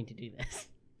 I'm going to do this.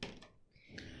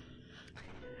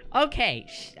 Okay,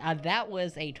 that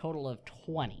was a total of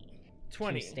 20.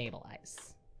 20. To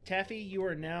stabilize. Taffy, you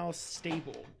are now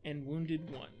stable and wounded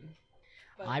 1.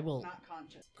 But I will- not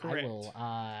conscious. Correct. I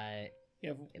will, You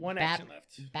have 1 Bat- action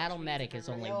left. battle medic is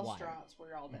only Everybody 1. else drops,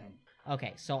 we're all dead.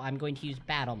 Okay, so I'm going to use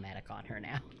battle medic on her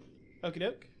now. Okie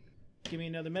doke. Give me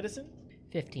another medicine.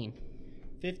 15.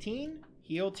 15.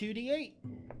 Heal 2d8.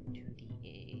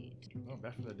 2d8. Oh,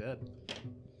 back from the dead.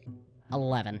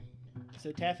 11.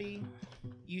 So, Taffy,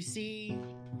 you see,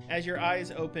 as your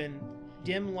eyes open,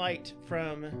 dim light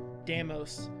from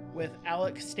Damos, with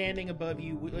Alec standing above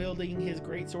you, wielding his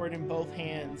greatsword in both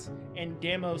hands, and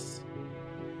Damos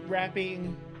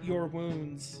wrapping your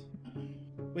wounds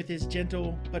with his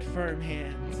gentle but firm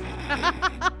hands.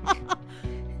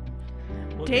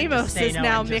 We'll get to Damos is Stano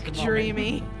now in just a Mick moment.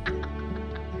 Dreamy.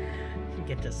 We'll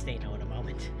get to Stano in a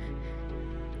moment.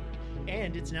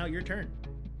 And it's now your turn.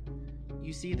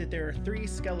 You see that there are 3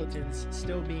 skeletons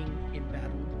still being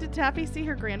embattled. Did Taffy see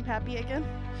her grandpappy again?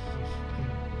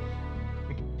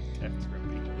 That's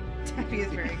grumpy. Taffy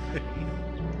is very good.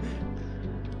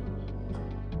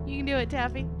 You can do it,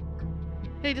 Taffy.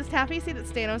 Hey, does Taffy see that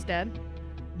Stano's dead?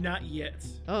 Not yet.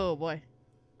 Oh, boy.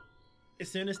 As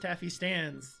soon as Taffy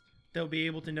stands, they'll be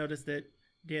able to notice that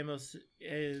Damos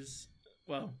is,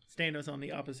 well, Stano's on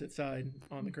the opposite side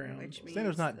on the ground. Which means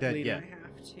Stano's not that dead yet. I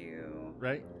have to.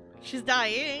 Right? She's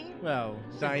dying. Well,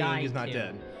 She's dying dying is not too.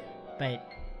 dead. But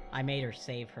I made her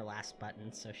save her last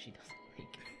button so she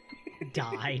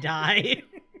doesn't, like, die.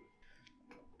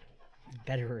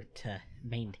 Better to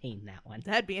maintain that one.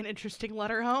 That'd be an interesting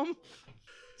letter home.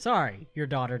 Sorry, your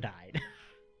daughter died.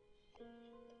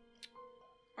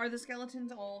 Are the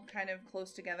skeletons all kind of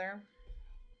close together?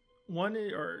 1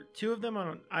 or 2 of them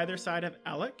on either side of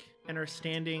Alec and are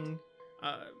standing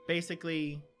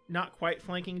basically not quite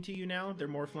flanking to you now. They're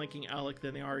more flanking Alec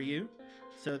than they are you.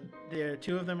 So the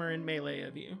 2 of them are in melee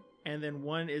of you. And then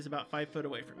 1 is about 5 foot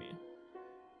away from you.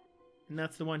 And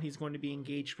that's the one he's going to be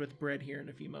engaged with Bread here in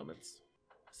a few moments.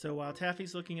 So while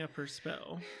Taffy's looking up her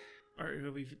spell, or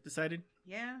have we decided?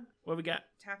 Yeah. What we got?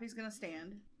 Taffy's gonna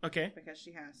stand Okay. because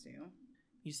she has to.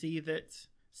 You see that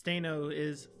Stano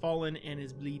is fallen and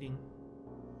is bleeding.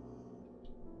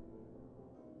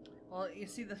 Well, you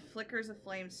see the flickers of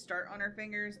flame start on her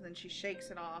fingers, and then she shakes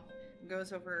it off and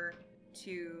goes over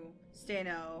to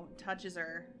Stano, touches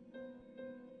her,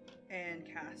 and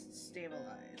casts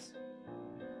Stabilize.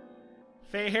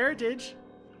 Fey Heritage.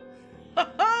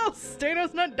 Oh,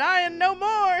 Stano's not dying no more.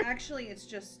 Actually, it's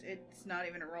not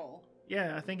even a roll.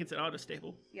 Yeah, I think it's an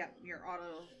auto-stable. Yeah, you're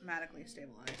automatically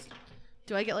stabilized.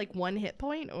 Do I get like 1 hit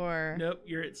point or? Nope,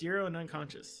 you're at 0 and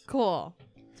unconscious. Cool.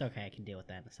 It's okay, I can deal with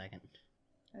that in a second.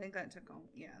 I think that took all.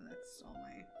 Yeah, that's all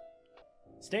my.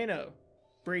 Stano,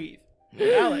 breathe.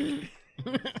 Alec.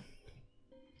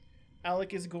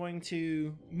 Alec is going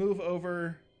to move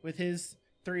over with his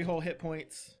 3 whole hit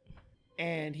points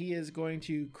and he is going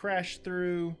to crash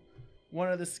through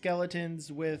one of the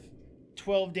skeletons with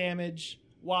 12 damage,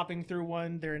 whopping through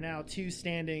one. There are now 2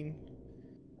 standing.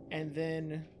 And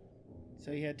then,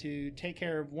 so he had to take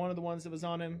care of one of the ones that was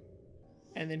on him.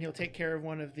 And then he'll take care of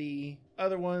one of the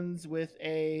other ones with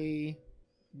a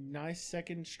nice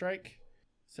second strike.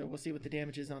 So we'll see what the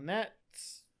damage is on that.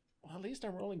 Well, at least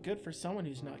I'm rolling good for someone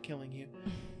who's not killing you.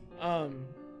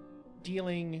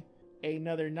 Dealing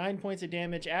another 9 points of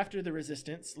damage after the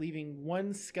resistance, leaving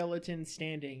 1 skeleton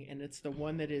standing, and it's the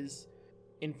one that is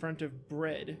in front of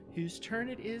Bread, whose turn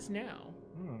it is now.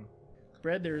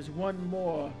 Bread, there's 1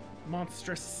 more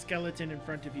monstrous skeleton in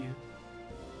front of you.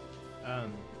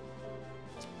 I'm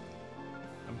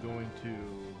going to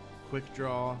quick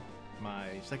draw my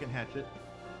second hatchet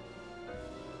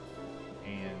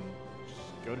and just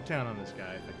go to town on this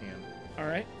guy if I can. All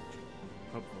right.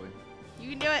 Hopefully.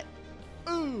 You can do it.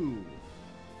 Ooh!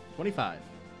 25.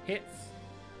 Hits.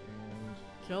 And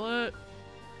Kill it.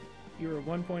 You are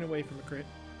 1 point away from a crit.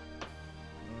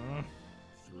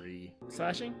 3.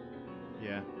 Slashing?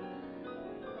 Yeah.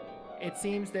 It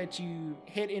seems that you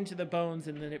hit into the bones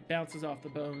and then it bounces off the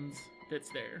bones that's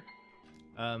there.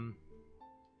 I'm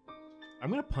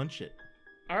gonna punch it.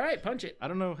 All right, punch it. I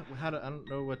don't know how to. I don't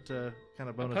know what kind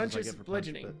of bonuses Punch I is get for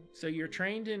bludgeoning. punch. So you're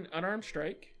trained in unarmed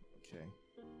strike. But, okay.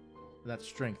 That's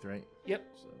strength, right? Yep.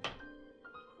 So,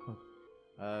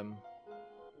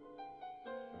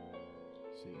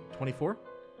 let's see, 24.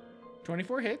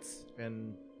 24 hits.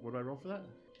 And what do I roll for that?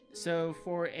 So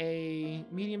for a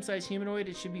medium-sized humanoid,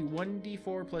 it should be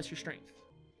 1d4 plus your strength.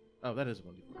 Oh, that is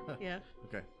 1d4. Yeah.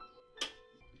 Okay.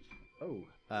 Oh,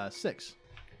 6.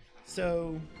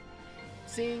 So,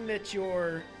 seeing that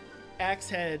your axe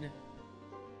head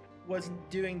wasn't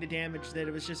doing the damage, that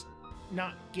it was just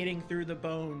not getting through the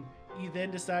bone, you then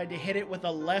decide to hit it with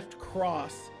a left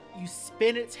cross. You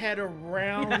spin its head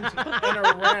around and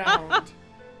around,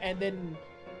 and then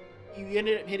you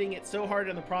ended up hitting it so hard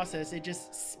in the process, it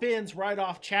just spins right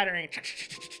off, chattering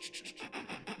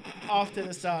off to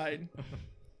the side.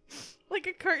 Like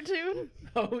a cartoon?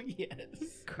 Oh,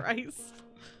 yes. Christ.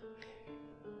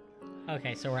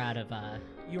 Okay, so we're out of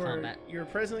combat. You're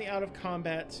presently out of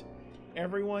combat.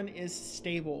 Everyone is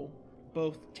stable.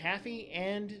 Both Taffy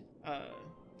and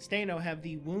Stano have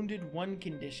the wounded 1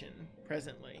 condition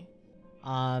presently.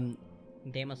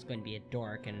 Deimos going to be a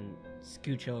dork and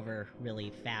scooch over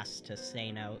really fast to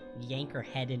Stano, yank her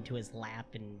head into his lap,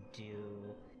 and do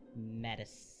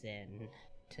medicine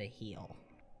to heal.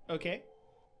 Okay.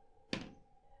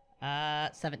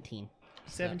 17.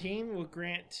 17 will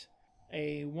grant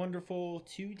a wonderful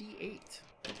 2d8.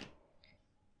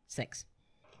 6.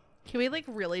 Can we like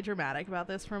really dramatic about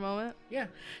this for a moment? Yeah.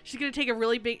 She's gonna take a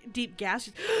really big deep gas.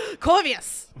 She's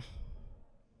Corvius!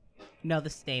 No, the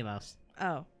Stamos.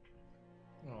 Oh.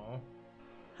 Aw.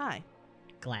 Hi.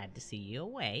 Glad to see you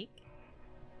awake.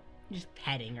 Just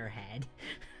petting her head.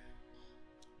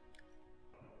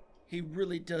 He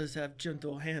really does have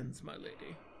gentle hands, my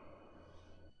lady.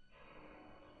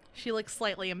 She looks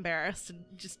slightly embarrassed and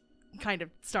just kind of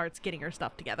starts getting her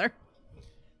stuff together.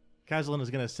 Kazalin is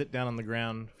going to sit down on the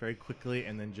ground very quickly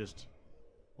and then just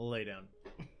lay down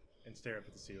and stare up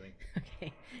at the ceiling.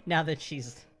 Okay. Now that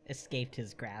she's escaped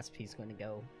his grasp, he's going to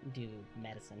go do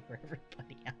medicine for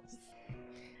everybody else.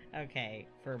 Okay,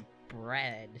 for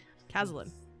Bread. Kazalin.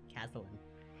 Kazalin.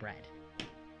 Bread.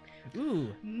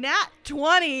 Ooh. Nat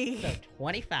 20! So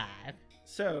 25.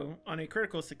 So, on a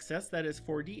critical success, that is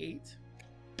 4d8.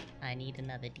 I need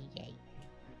another D8.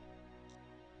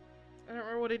 I don't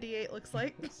remember what a D8 looks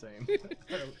like. Same.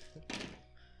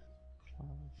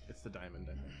 It's the diamond,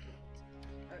 I think.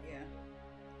 Oh, yeah.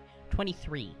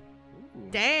 23. Ooh.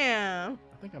 Damn.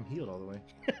 I think I'm healed all the way.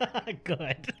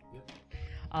 Good.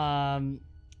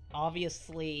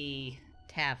 Obviously,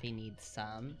 Taffy needs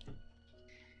some.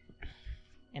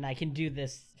 And I can do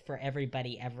this for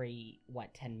everybody every,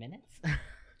 10 minutes?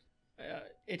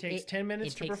 It takes 10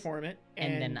 minutes to perform it,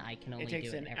 and then I can only it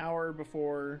takes do it an hour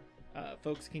before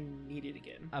folks can need it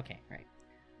again. Okay, right.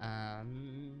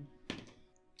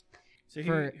 So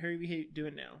who are we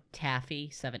doing now? Taffy,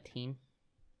 17.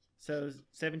 So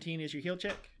 17 is your heal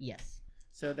check? Yes.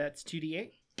 So that's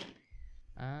 2d8?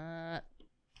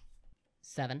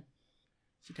 7.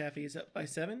 So Taffy is up by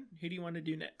 7. Who do you want to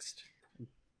do next?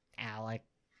 Alec.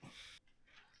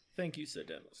 Thank you, Sir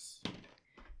Delos.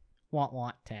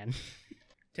 Want 10.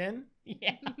 10?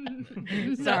 Yeah.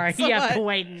 Not Sorry, so you have to much.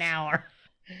 wait an hour.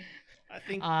 I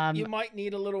think you might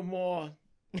need a little more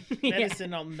Yeah.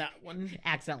 medicine on that one.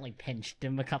 Accidentally pinched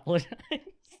him a couple of times.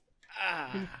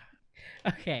 Ah,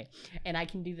 Okay, and I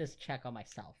can do this check on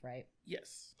myself, right?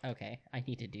 yes. Okay, I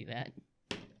need to do that.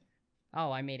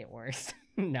 Oh, I made it worse.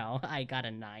 No, I got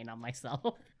a 9 on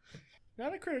myself.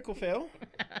 Not a critical fail.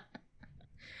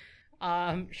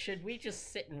 Should we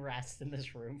just sit and rest in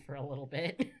this room for a little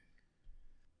bit?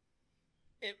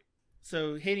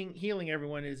 So healing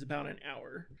everyone is about an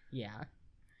hour. Yeah.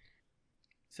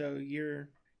 So you're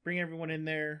bring everyone in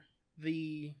there.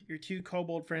 Your two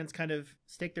kobold friends kind of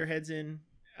stick their heads in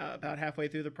about halfway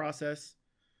through the process.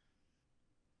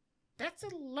 That's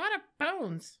a lot of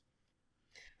bones.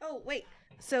 Oh, wait.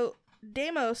 So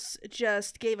Deimos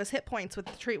just gave us hit points with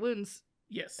the treat wounds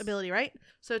Yes. ability, right?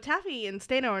 So Taffy and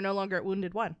Stano are no longer at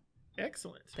wounded 1.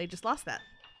 Excellent. They just lost that.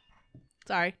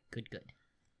 Sorry. Good.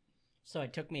 So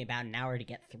it took me about an hour to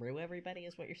get through everybody,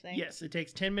 is what you're saying? Yes, it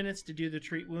takes 10 minutes to do the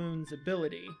treat wounds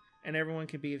ability, and everyone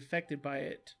can be affected by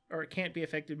it, or it can't be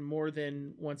affected more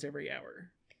than once every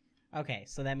hour. Okay,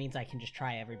 so that means I can just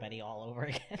try everybody all over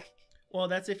again. Well,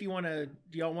 that's if you want to.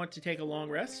 Do y'all want to take a long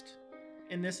rest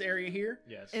in this area here?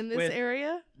 Yes. In this With-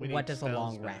 area? We need What does a spells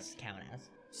long back. rest count as?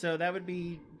 So that would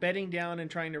be bedding down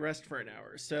and trying to rest for an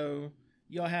hour. So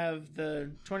you'll have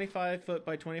the 25 foot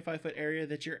by 25 foot area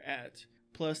that you're at,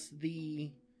 plus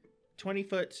the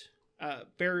 20-foot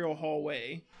burial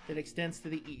hallway that extends to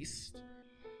the east.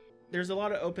 There's a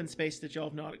lot of open space that y'all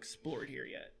have not explored here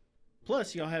yet.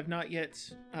 Plus, y'all have not yet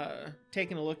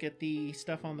taken a look at the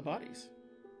stuff on the bodies.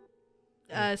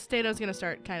 Stano's gonna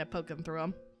start kind of poking through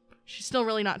them. She's still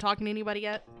really not talking to anybody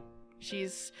yet.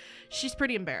 She's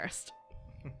pretty embarrassed.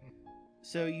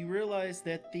 So you realize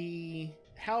that the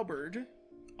halberd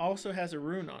also has a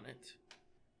rune on it,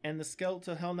 and the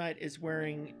skeletal Hell Knight is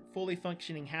wearing fully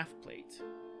functioning half plate.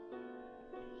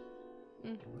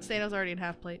 Stano's already in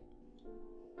half plate.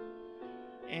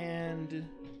 And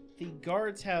the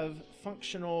guards have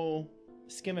functional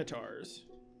scimitars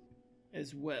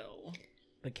as well.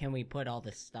 But can we put all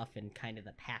this stuff in kind of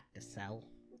the pack to sell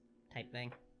type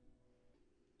thing?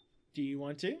 Do you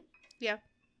want to? Yeah.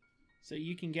 So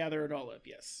you can gather it all up,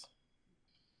 yes.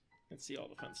 Let's see all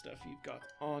the fun stuff you've got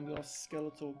on your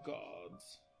skeletal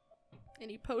gods.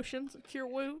 Any potions of cure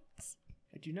wounds?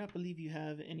 I do not believe you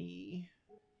have any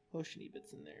potion-y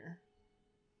bits in there.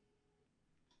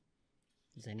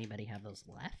 Does anybody have those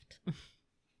left?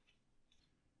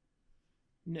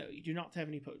 No, you do not have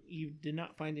any you did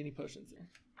not find any potions there.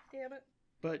 Damn it.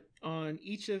 But on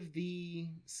each of the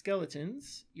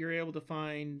skeletons, you're able to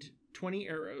find 20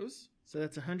 arrows. So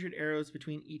that's 100 arrows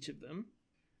between each of them,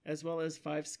 as well as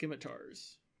 5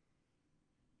 scimitars.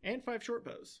 And 5 short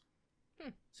bows.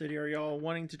 So are y'all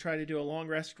wanting to try to do a long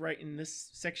rest right in this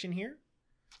section here?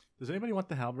 Does anybody want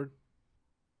the halberd?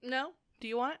 No? Do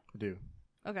you want I do.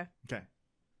 it? Okay. Okay.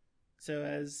 So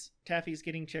as Taffy's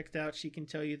getting checked out, she can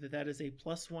tell you that that is a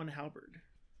 +1 halberd.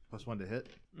 +1 to hit.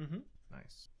 Mm-hmm.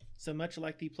 Nice. So much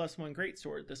like the +1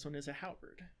 greatsword, this one is a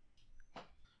halberd.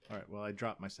 All right. Well, I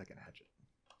dropped my second hatchet.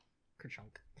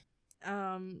 Kerchunk.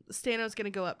 Stano's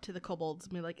gonna go up to the kobolds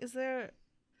and be like,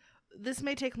 this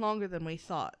may take longer than we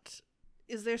thought.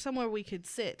 Is there somewhere we could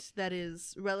sit that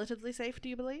is relatively safe, do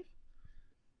you believe?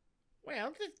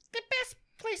 Well, the best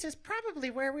place is probably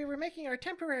where we were making our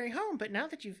temporary home, but now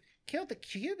that you've killed the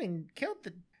cube and killed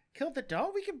the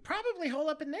doll, we can probably hole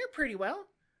up in there pretty well.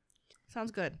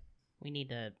 Sounds good. We need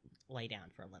to lay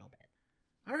down for a little bit.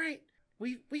 All right.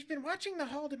 We've been watching the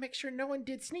hall to make sure no one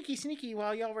did sneaky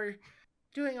while y'all were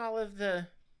doing all of the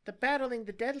battling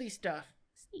the deadly stuff.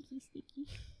 Sneaky.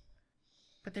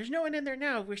 But there's no one in there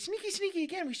now. We're sneaky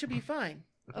again. We should be fine.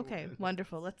 Okay,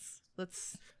 wonderful. Let's I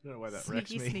don't know why that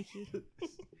wrecks sneaky. me.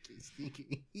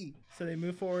 Sneaky. So they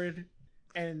move forward,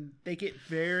 and they get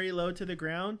very low to the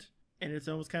ground, and it's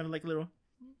almost kind of like a little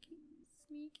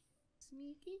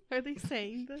sneaky. Are they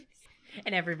saying this?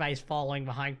 And everybody's following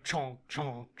behind. Chonk,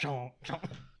 chonk, chonk, chonk.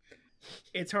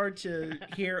 It's hard to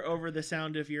hear over the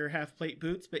sound of your half plate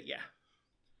boots, but yeah.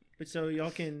 But so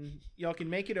y'all can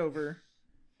make it over,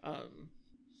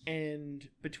 and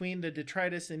between the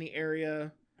detritus and the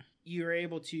area, you're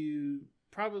able to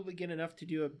probably get enough to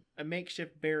do a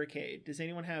makeshift barricade. Does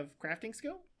anyone have crafting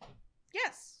skill?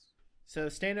 Yes. So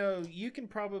Stano, you can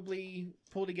probably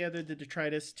pull together the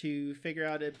detritus to figure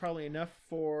out it probably enough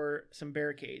for some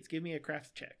barricades. Give me a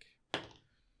craft check.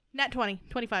 Nat 20,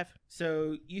 25.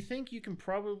 So you think you can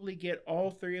probably get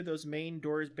all 3 of those main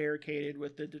doors barricaded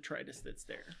with the detritus that's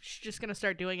there. She's just gonna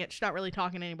start doing it. She's not really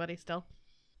talking to anybody still.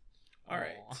 All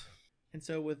right. Aw. And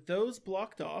so with those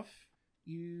blocked off,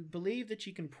 you believe that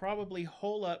you can probably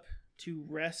hole up to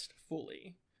rest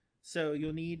fully. So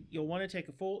you'll want to take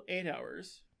a full 8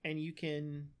 hours, and you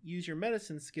can use your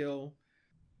medicine skill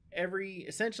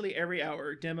essentially every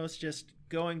hour. Demos just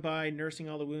going by, nursing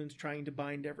all the wounds, trying to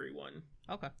bind everyone.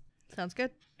 Okay. Sounds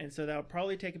good. And so that'll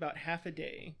probably take about half a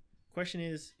day. Question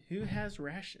is, who has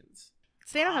rations?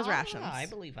 Stano has rations. I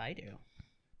believe I do.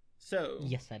 So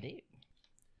Yes, I do.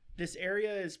 this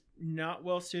area is not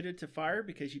well suited to fire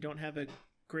because you don't have a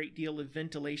great deal of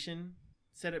ventilation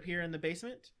set up here in the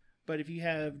basement. But if you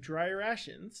have dry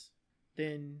rations,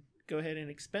 then go ahead and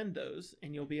expend those,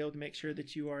 and you'll be able to make sure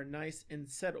that you are nice and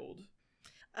settled.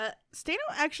 Stano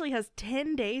actually has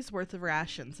 10 days worth of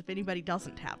rations if anybody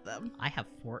doesn't have them. I have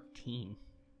 14.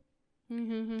 So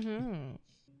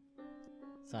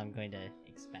I'm going to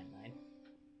expend mine.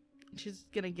 She's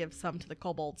gonna give some to the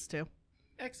kobolds too.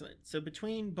 Excellent. So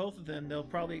between both of them, they'll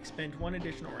probably expend 1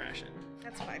 additional ration.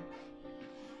 That's fine.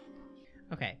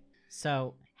 Okay,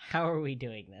 so how are we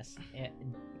doing this?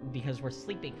 Because we're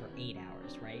sleeping for 8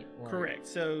 hours, right? Or... Correct.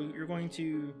 So you're going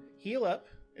to heal up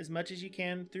as much as you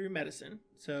can through medicine.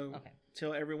 So Okay.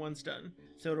 till everyone's done.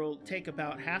 So it'll take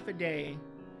about half a day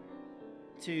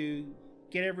to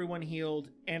get everyone healed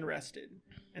and rested.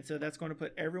 And so that's going to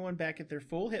put everyone back at their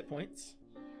full hit points.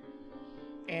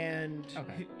 And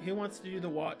Okay. who wants to do the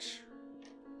watch?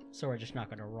 So we're just not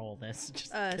going to roll this.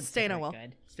 Just Stano consider it will.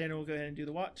 good. Stanley will go ahead and do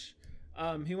the watch.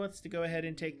 Who wants to go ahead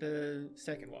and take the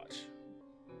second watch?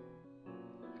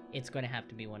 It's going to have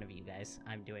to be one of you guys.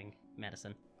 I'm doing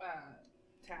medicine.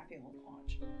 Taffy will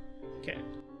watch. Okay.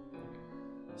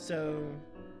 So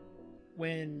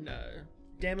when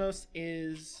Demos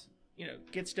is,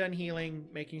 gets done healing,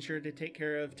 making sure to take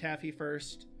care of Taffy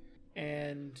first,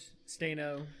 and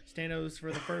Stano's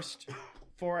for the first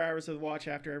 4 hours of the watch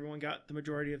after everyone got the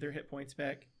majority of their hit points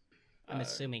back. I'm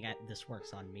assuming this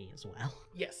works on me as well.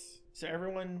 Yes. So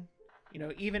everyone,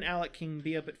 even Alec can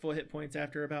be up at full hit points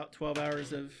after about 12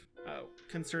 hours of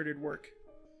concerted work.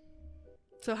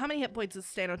 So how many hit points is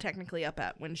Stano technically up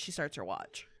at when she starts her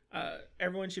watch?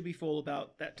 Everyone should be full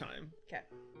about that time. Okay.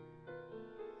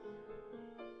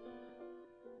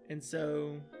 And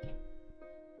so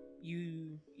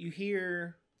you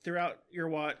hear throughout your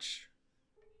watch,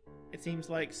 it seems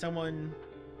like someone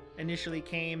initially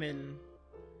came and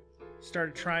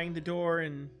started trying the door,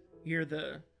 and you hear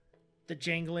the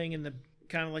jangling and the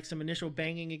kind of like some initial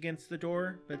banging against the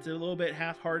door, but it's a little bit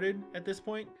half-hearted at this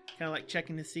point, kind of like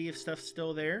checking to see if stuff's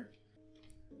still there,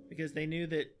 because they knew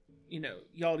that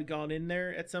y'all had gone in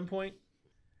there at some point,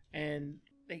 and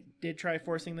they did try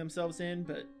forcing themselves in,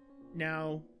 but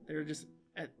now they're just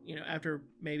at after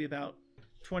maybe about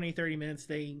 20-30 minutes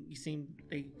they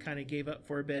kind of gave up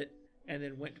for a bit and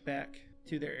then went back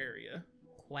to their area.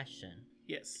 Question.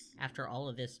 Yes. After all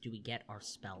of this, do we get our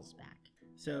spells back?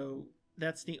 So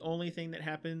that's the only thing that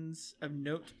happens of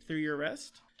note through your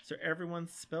rest. So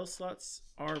everyone's spell slots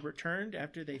are returned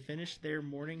after they finish their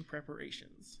morning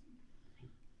preparations.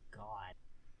 God.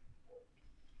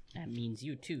 That means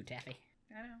you too, Taffy.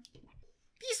 I know.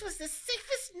 This was the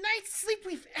safest night's sleep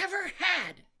we've ever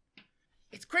had.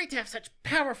 It's great to have such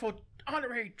powerful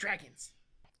honorary dragons.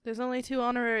 There's only 2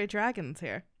 honorary dragons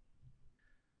here.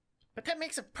 But that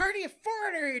makes a party of 4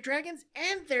 honorary dragons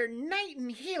and their knight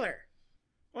and healer.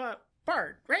 Well,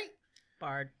 Bard, right?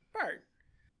 Bard. Bard.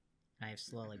 I have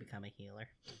slowly become a healer.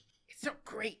 It's so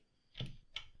great.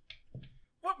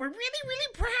 What, we're really,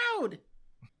 really proud.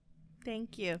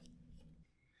 Thank you.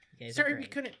 You guys are Sorry we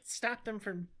great. couldn't stop them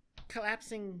from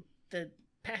collapsing the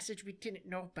passage we didn't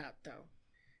know about, though.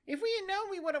 If we had known,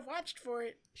 we would have watched for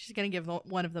it. She's gonna give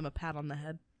one of them a pat on the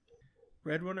head.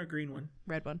 Red one or green one?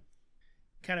 Red one.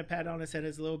 Kind of pat on his head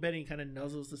as a little bit, and he kind of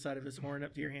nuzzles the side of his horn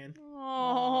up to your hand.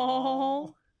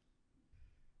 Oh.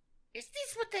 Is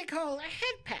this what they call a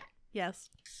head pat? Yes,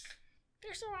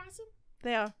 They're so awesome.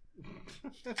 they are.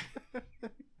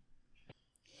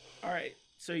 All right,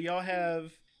 so y'all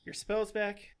have your spells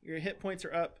back, your hit points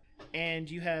are up, and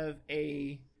you have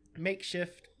a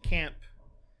makeshift camp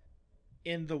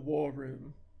in the war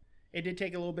room. It did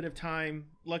take a little bit of time.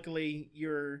 Luckily,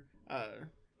 your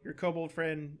kobold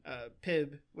friend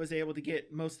Pib was able to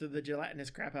get most of the gelatinous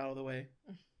crap out of the way.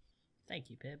 Thank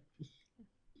you, Pip.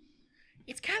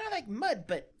 It's kind of like mud,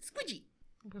 but squidgy.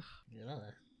 Ugh.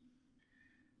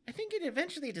 I think it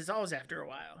eventually dissolves after a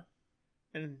while.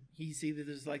 And you see that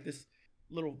there's like this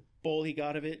little bowl he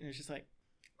got of it, and it's just like,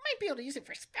 might be able to use it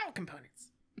for spell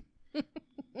components.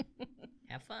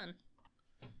 Have fun.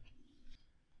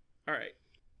 All right,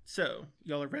 so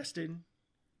y'all are rested.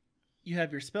 You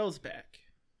have your spells back.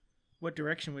 What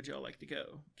direction would y'all like to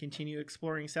go? Continue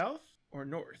exploring south or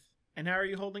north? And how are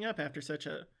you holding up after such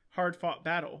a hard-fought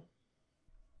battle?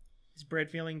 Is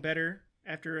Bread feeling better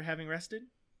after having rested?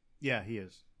 Yeah, he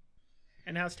is.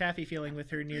 And how's Taffy feeling with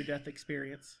her near-death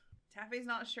experience? Taffy's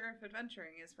not sure if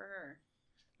adventuring is for her.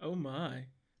 Oh my.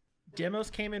 Demos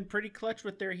came in pretty clutch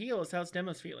with their heals. How's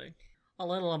Demos feeling? A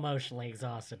little emotionally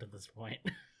exhausted at this point.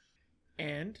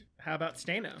 And how about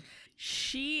Stano?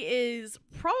 She is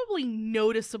probably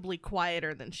noticeably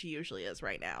quieter than she usually is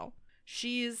right now.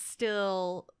 She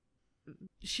still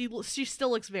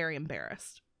looks very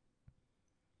embarrassed.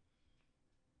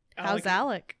 How's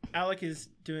Alec? Alec is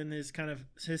doing this kind of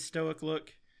his stoic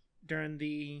look during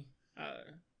the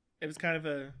it was kind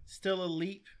of still a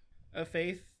leap of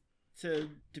faith to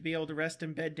be able to rest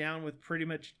in bed down with pretty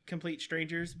much complete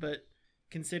strangers, but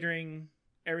considering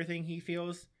everything he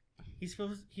feels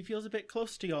a bit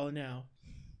close to y'all now.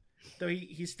 Though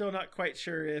he's still not quite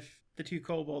sure if the two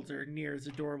kobolds are near as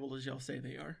adorable as y'all say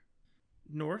they are.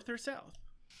 North or south?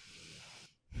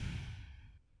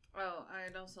 Oh,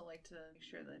 I'd also like to make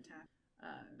sure that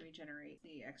regenerate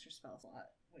the extra spell slot.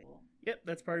 Yep,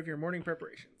 that's part of your morning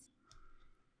preparations.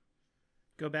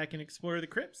 Go back and explore the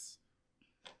crypts.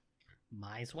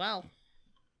 Might as well.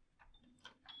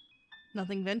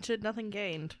 Nothing ventured, nothing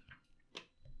gained.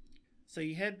 So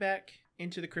you head back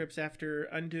into the crypts after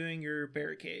undoing your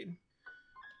barricade,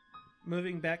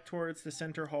 moving back towards the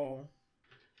center hall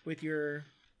with your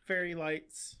fairy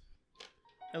lights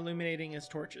illuminating as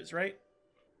torches, right?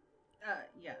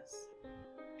 Yes.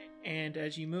 And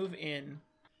as you move in,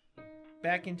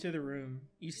 back into the room,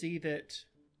 you see that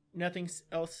nothing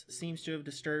else seems to have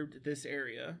disturbed this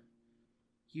area.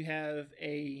 You have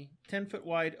a 10-foot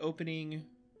wide opening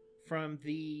from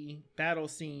the battle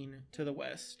scene to the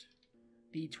west.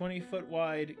 The 20-foot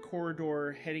wide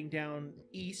corridor heading down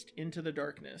east into the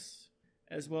darkness,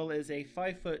 as well as a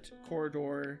 5-foot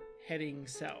corridor heading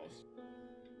south.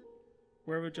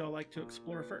 Where would y'all like to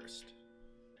explore first?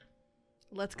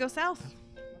 Let's go south.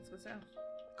 Let's go south.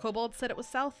 Kobold said it was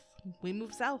south. We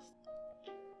move south.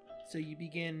 So you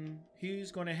begin,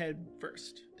 who's going to head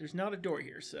first? There's not a door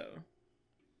here, so...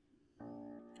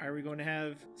 Are we going to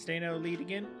have Stano lead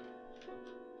again?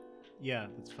 Yeah,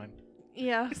 that's fine.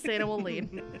 Yeah, Stano will lead.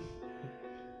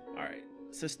 Alright,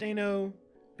 so Stano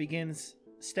begins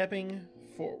stepping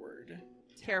forward.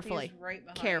 Carefully. He's right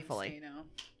behind Carefully. Stano.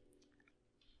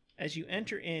 As you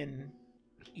enter in,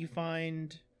 you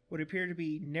find what appear to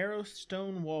be narrow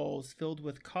stone walls filled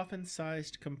with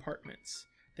coffin-sized compartments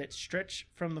that stretch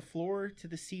from the floor to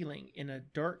the ceiling in a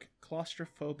dark,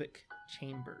 claustrophobic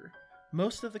chamber.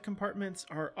 Most of the compartments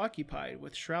are occupied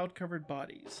with shroud-covered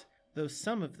bodies, though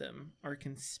some of them are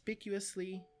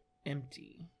conspicuously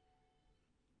empty.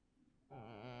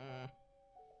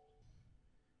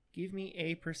 Give me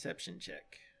a perception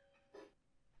check.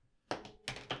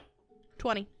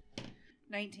 20.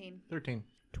 19. 13.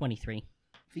 23.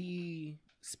 The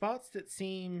spots that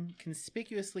seem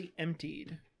conspicuously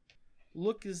emptied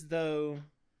look as though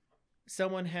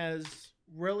someone has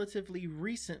relatively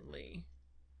recently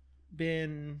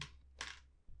been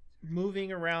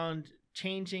moving around,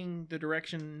 changing the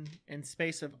direction and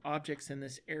space of objects in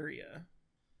this area.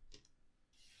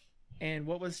 And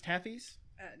what was Taffy's?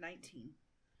 19.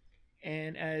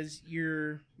 And as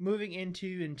you're moving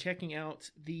into and checking out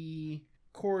the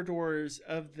corridors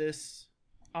of this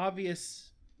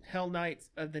obvious Hell Knights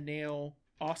of the Nail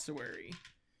ossuary,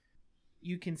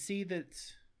 you can see that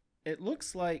it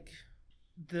looks like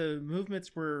the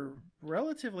movements were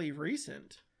relatively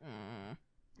recent.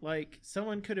 Like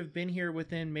someone could have been here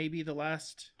within maybe the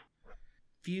last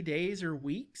few days or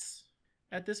weeks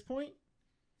at this point.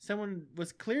 Someone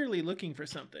was clearly looking for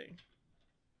something.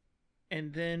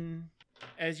 And then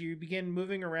as you begin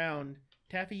moving around,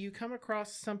 Taffy, you come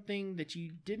across something that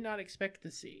you did not expect to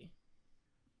see.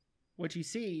 What you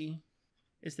see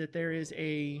is that there is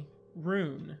a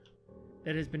rune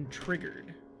that has been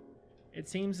triggered. It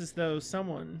seems as though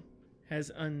someone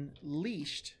has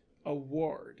unleashed a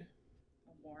ward.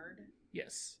 A ward?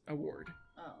 Yes, a ward.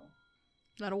 Oh.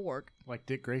 Not a warg. Like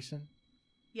Dick Grayson?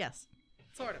 Yes.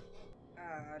 Sort of.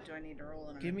 Do I need to roll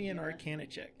an Give me an Arcana? Arcana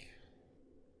check.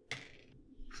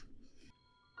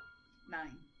 9.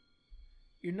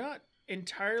 You're not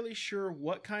entirely sure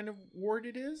what kind of ward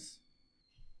it is,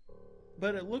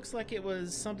 but it looks like it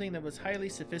was something that was highly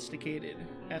sophisticated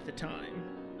at the time.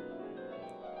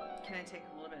 Can I take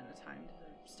a little bit of time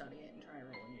to study it and try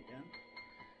rolling it down?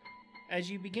 As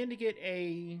you begin to get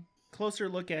a closer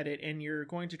look at it and you're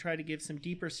going to try to give some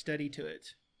deeper study to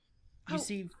it, you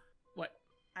see what?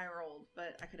 I rolled,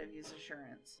 but I could have used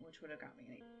assurance, which would have got me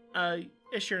an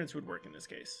 8. Assurance would work in this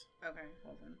case. Okay,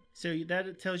 well then. So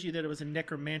that tells you that it was a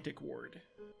necromantic ward.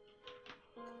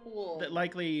 Cool. That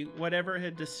likely whatever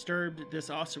had disturbed this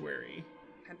ossuary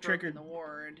had triggered broken the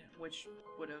ward, which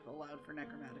would have allowed for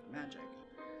necromantic magic.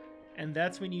 And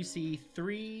that's when you see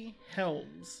 3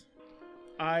 helms.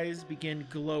 Eyes begin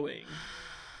glowing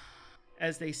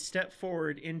as they step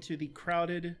forward into the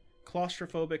crowded,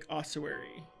 claustrophobic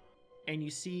ossuary. And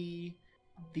you see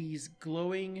these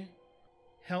glowing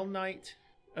Hell Knight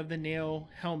of the Nail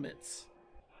helmets.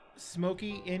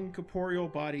 Smoky, incorporeal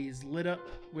bodies lit up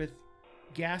with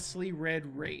ghastly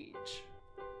red rage.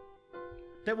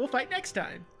 That we'll fight next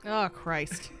time. Oh,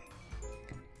 Christ.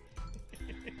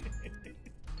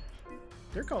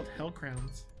 They're called Hell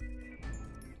Crowns.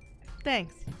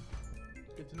 Thanks.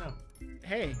 Good to know.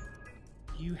 Hey,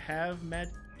 you have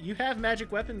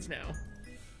magic weapons now.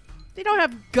 They don't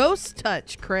have ghost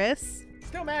touch, Chris.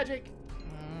 Still magic.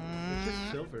 It's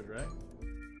just silvered, right?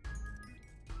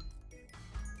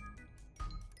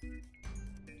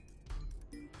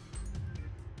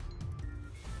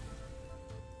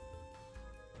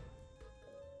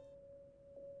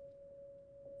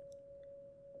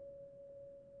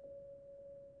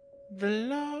 The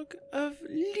log of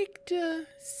Lictor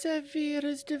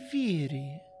Severus de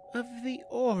Viri of the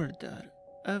Order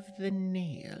of the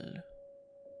Nail.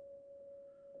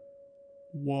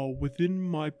 While within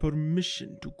my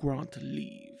permission to grant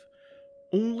leave,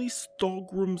 only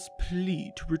Stogram's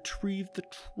plea to retrieve the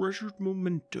treasured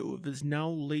memento of his now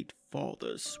late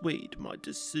father swayed my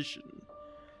decision.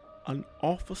 An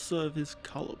officer of his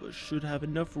caliber should have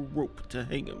enough rope to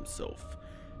hang himself,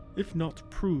 if not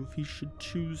prove he should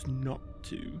choose not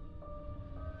to.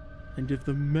 And if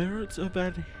the merits of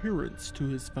adherence to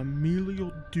his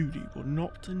familial duty were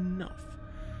not enough,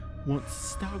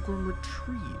 once Stagram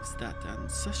retrieves that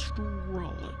ancestral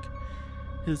relic,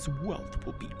 his wealth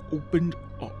will be opened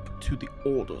up to the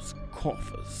Order's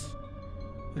coffers.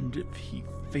 And if he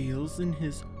fails in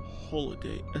his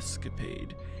holiday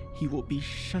escapade, he will be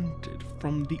shunted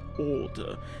from the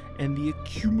Order, and the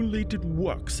accumulated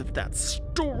works of that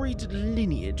storied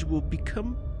lineage will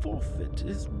become forfeit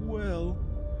as well.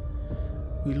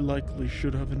 We likely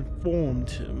should have informed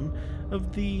him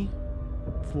of the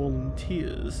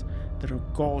volunteers that are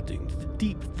guarding the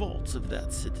deep vaults of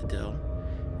that citadel,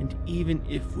 and even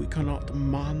if we cannot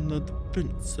man the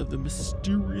defense of the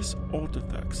mysterious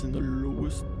artifacts in the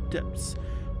lowest depths,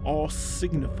 our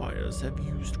signifiers have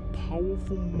used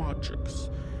powerful magics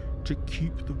to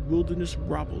keep the wilderness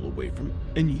rabble away from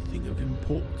anything of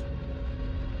import.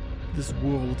 This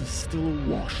world is still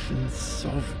awash in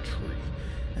savagery,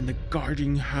 and the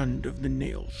guiding hand of the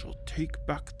Nail shall take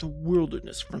back the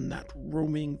wilderness from that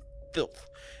roaming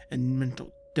filth and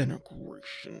mental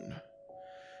denigration.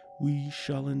 We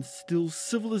shall instill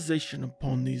civilization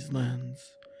upon these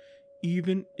lands,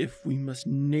 even if we must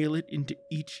nail it into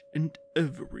each and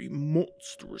every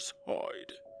monstrous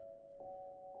hide.